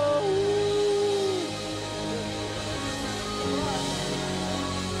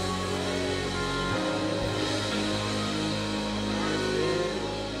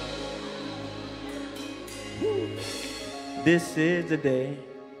 This is the day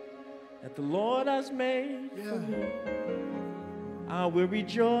that the Lord has made for me. I will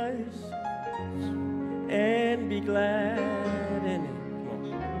rejoice and be glad in it. Come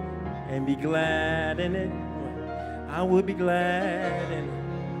on. And be glad in it. I will be glad in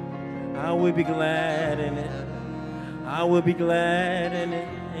it. I will be glad in it. I will be glad in it.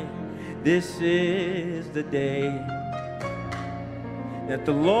 This is the day that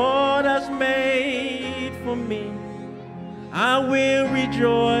the Lord has made for me. I will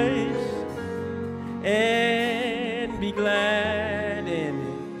rejoice and be glad in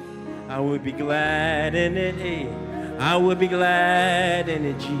it. I will be glad in it. Hey, I will be glad in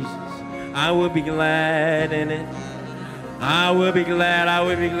it, Jesus. I will be glad in it. I will be glad, I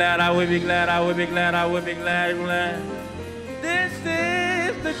will be glad, I will be glad, I will be glad, I will be glad, glad. This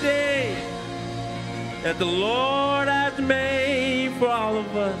is the day that the Lord has made for all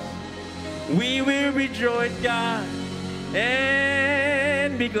of us. We will rejoice, God,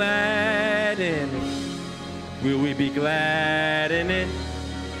 and be glad in it. Will we be glad in it?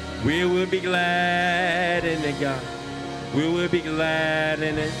 We will be glad in it, God. We will be glad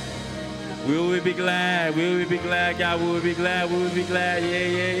in it. Will we be glad? Will we be glad, God? Will we be glad? Will we be glad? Yeah,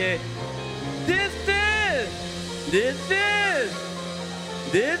 yeah, yeah. This is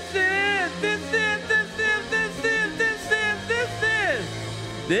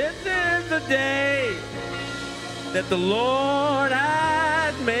the day that the Lord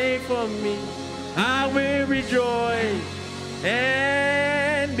has made for me. I will rejoice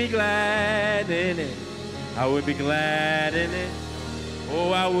and be glad in it. I will be glad in it.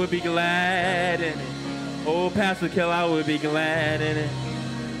 Oh, I will be glad in it. Oh, Pastor Kel, I will be glad in it.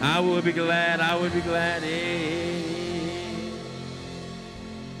 I will be glad, I will be glad in it.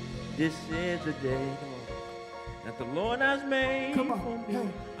 This is the day that the Lord has made for me. Hey.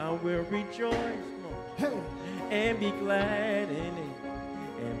 I will rejoice and be glad in it.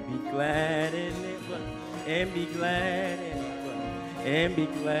 And be glad in it. And be glad in it. And be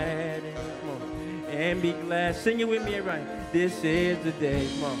glad in it. And be glad. Sing it with me, everybody. This is the day,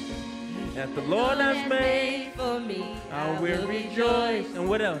 come on, that the Lord has made for me. I will rejoice. And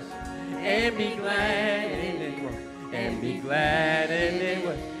what else? And be glad in it. And be glad in it.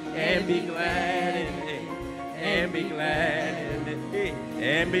 And be glad in it. And be glad in it.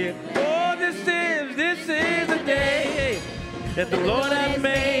 And be. Oh, this is the day that the Lord has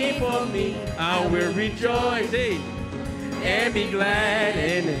made for me. I will rejoice. And be glad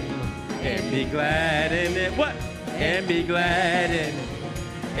in it. And be glad in it. What? And be glad in it.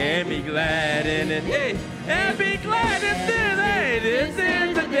 And be glad in it. Hey, and be glad. This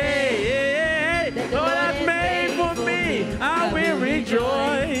is the day. Hey, Lord has made for me. I will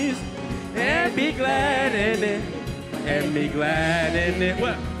rejoice and be glad in it. And be glad in it.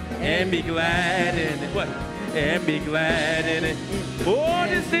 What? And be glad in it. What? And be glad in it. Oh,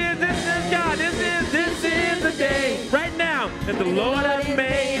 this is God. This is the day right now that the Lord has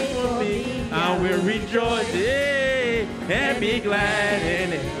made for me. I will rejoice, yeah, and be glad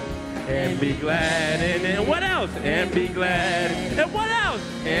in it. And be glad in it. And what else? And be glad. And what else?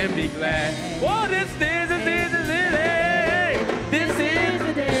 And be glad. Oh, this is the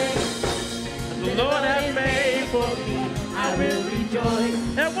day the Lord has made for me. I will rejoice.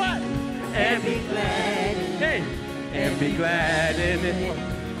 And what? And be glad in it. Hey, and be glad in it.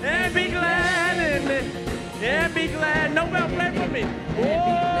 And be glad in it. And be glad. Nobel, play for me.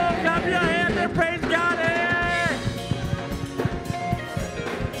 Oh, clap your hands and praise God. Hey,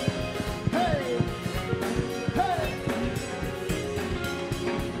 hey.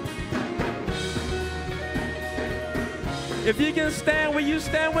 If you can stand, will you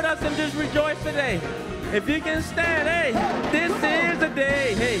stand with us and just rejoice today? If you can stand, hey, this is the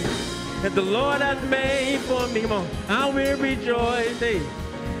day, hey, that the Lord has made for me. Come on, I will rejoice, hey,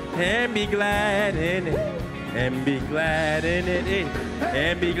 and be glad in it. And be glad in it, hey,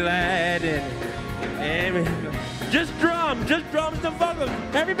 and be glad in it. And just drums and vocals.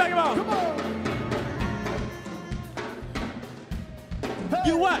 Everybody, come on. Come on. Hey.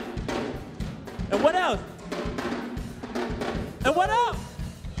 You what? And what else? And what else?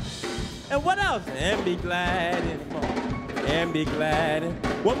 And what else? And be glad in it. And be glad in it.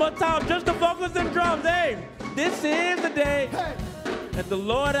 One more time, just the vocals and drums. Hey, this is the day that the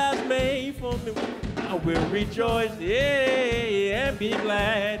Lord has made for me. I will rejoice, yeah, and be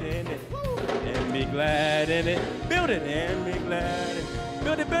glad in it. And be glad in it. Build it and be glad in it.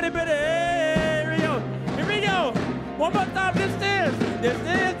 Build it. Hey, here we go. One more time, this is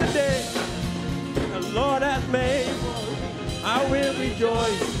the day the Lord has made for me. I will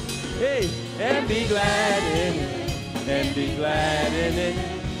rejoice, hey, and be glad in it. And be glad in it.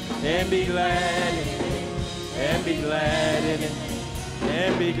 And be glad in it. and be glad in it,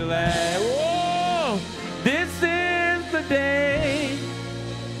 and be glad. Whoa! This is the day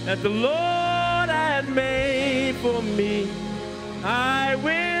that the Lord has made for me. I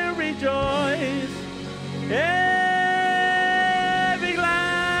will rejoice and be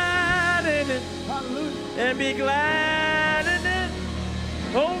glad in it, and be glad in it.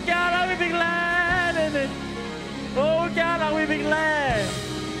 Oh God, I will be glad in it. Oh God, I will be glad.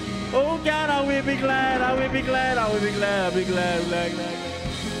 Oh God, I will be glad. I will be glad. I will be glad. I'll be glad. Glad.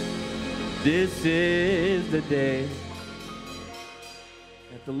 This is the day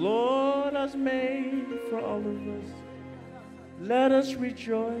that the Lord has made for all of us. Let us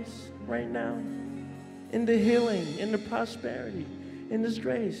rejoice right now in the healing, in the prosperity, in this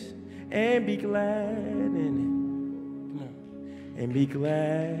grace, and be glad in it. Come on. And be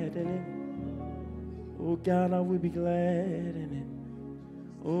glad in it. Oh God, I will be glad in it.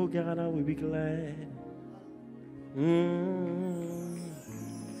 Oh God, I will be glad.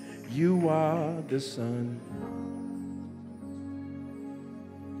 You are the sun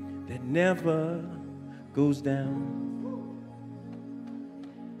that never goes down.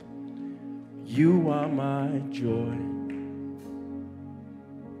 You are my joy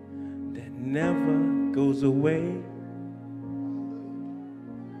that never goes away.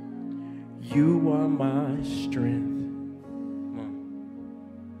 You are my strength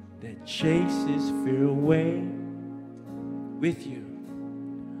that chases fear away. With you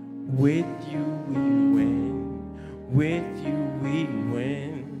we win. With you we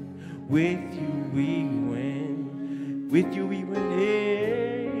win. With you we win. With you we win.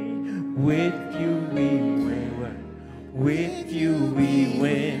 Hey. With you we win. With you we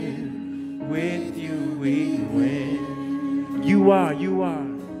win. With you we win. You are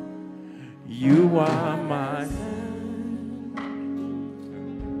my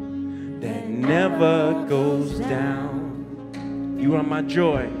that never goes down. You are my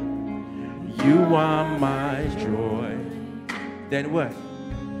joy. You are my joy. That what?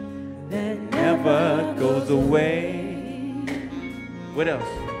 That never goes away. What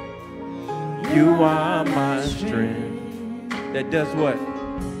else? You are my strength. That does what?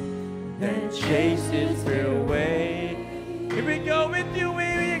 That chases fear away. Here we go. With you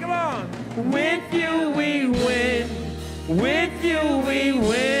we come on. With you we win. With you we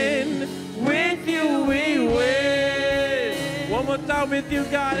win. With you we win. One more time with you,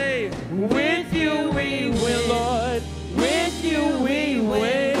 God. Hey. With you we win, Lord. With you we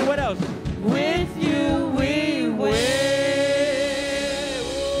win. What else? With you we win.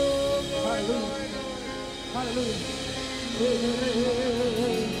 Hallelujah.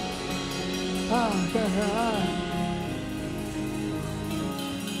 Hallelujah.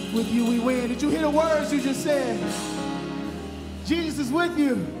 With you we win. Did you hear the words you just said? Jesus is with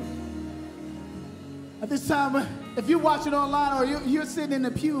you. At this time, if you're watching online or you're sitting in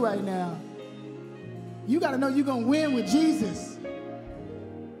the pew right now, you got to know you're going to win with Jesus.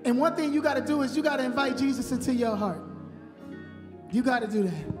 And one thing you got to do is you got to invite Jesus into your heart. You got to do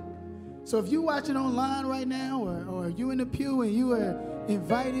that. So if you're watching online right now or you're in the pew and you are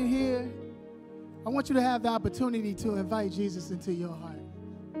invited here, I want you to have the opportunity to invite Jesus into your heart.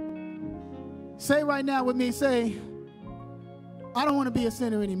 Say right now with me, say, I don't want to be a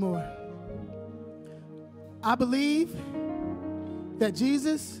sinner anymore. I believe that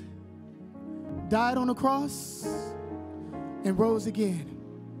Jesus died on the cross and rose again.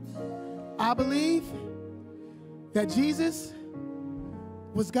 I believe that Jesus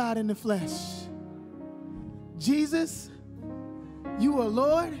was God in the flesh. Jesus, you are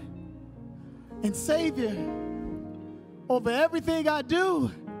Lord and Savior over everything I do.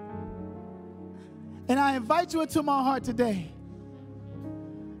 And I invite you into my heart today.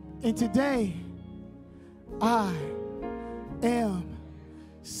 And today, I am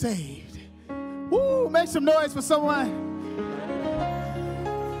saved. Woo, make some noise for someone.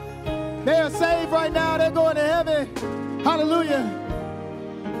 They are saved right now. They're going to heaven. Hallelujah.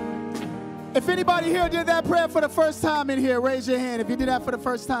 If anybody here did that prayer for the first time in here, raise your hand. If you did that for the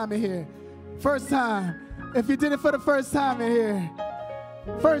first time in here. First time. If you did it for the first time in here.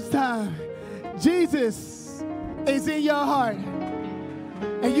 First time. Jesus is in your heart.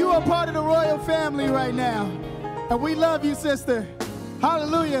 And you are part of the royal family right now. And we love you, sister.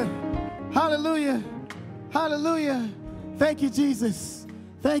 Hallelujah. Hallelujah. Hallelujah. Thank you, Jesus.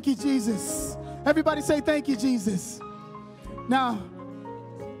 Thank you, Jesus. Everybody say thank you, Jesus. Now,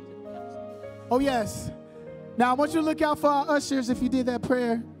 oh yes. Now I want you to look out for our ushers if you did that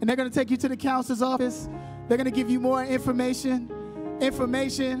prayer. And they're going to take you to the counselor's office. They're going to give you more information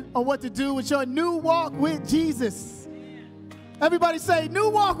on what to do with your new walk with Jesus. Everybody say new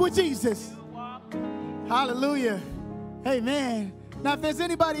walk with Jesus. Hallelujah. Amen. Now, if there's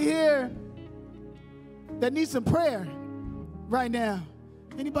anybody here that needs some prayer right now,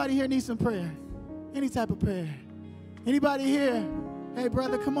 anybody here needs some prayer? Any type of prayer? Anybody here? Hey,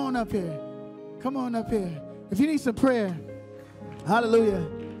 brother, come on up here. Come on up here. If you need some prayer, hallelujah,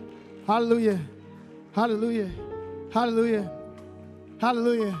 hallelujah, hallelujah, hallelujah,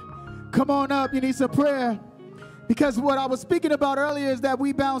 hallelujah. Come on up. You need some prayer. Because what I was speaking about earlier is that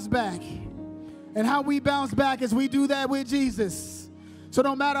we bounce back. And how we bounce back is we do that with Jesus. So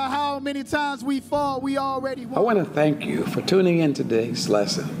no matter how many times we fall, we already won. I want to thank you for tuning in today's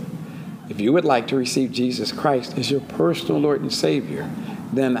lesson. If you would like to receive Jesus Christ as your personal Lord and Savior,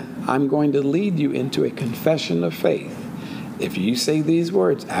 then I'm going to lead you into a confession of faith. If you say these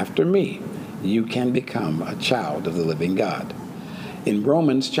words after me, you can become a child of the living God. In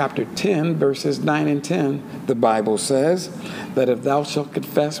Romans chapter 10, verses 9 and 10, the Bible says that if thou shalt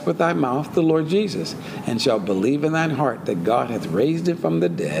confess with thy mouth the Lord Jesus, and shalt believe in thine heart that God hath raised him from the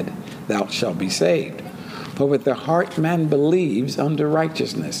dead, thou shalt be saved. For with the heart man believes unto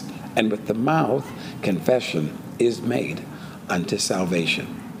righteousness, and with the mouth confession is made unto salvation.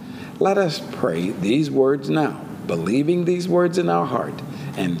 Let us pray these words now, believing these words in our heart,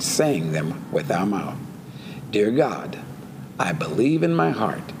 and saying them with our mouth. Dear God, I believe in my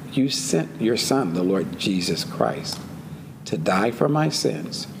heart you sent your Son, the Lord Jesus Christ, to die for my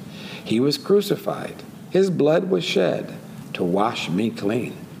sins. He was crucified. His blood was shed to wash me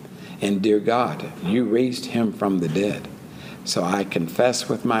clean. And dear God, you raised him from the dead. So I confess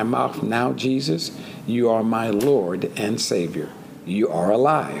with my mouth now, Jesus, you are my Lord and Savior. You are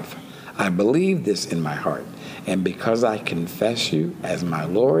alive. I believe this in my heart. And because I confess you as my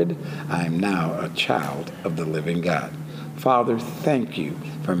Lord, I am now a child of the living God. Father, thank you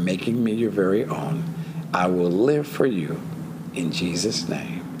for making me your very own. I will live for you. In Jesus'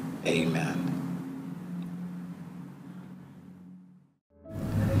 name, amen.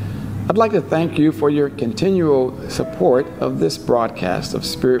 I'd like to thank you for your continual support of this broadcast of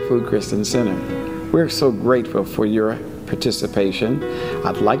Spirit Food Christian Center. We're so grateful for your participation.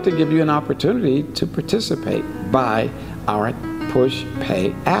 I'd like to give you an opportunity to participate by our Push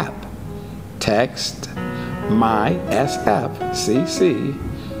Pay app. Text MySFCC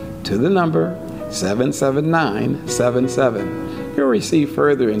to the number 77977. You'll receive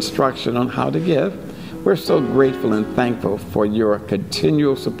further instruction on how to give. We're so grateful and thankful for your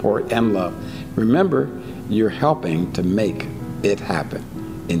continual support and love. Remember, you're helping to make it happen.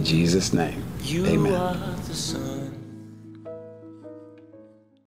 In Jesus' name, amen. You are the sun.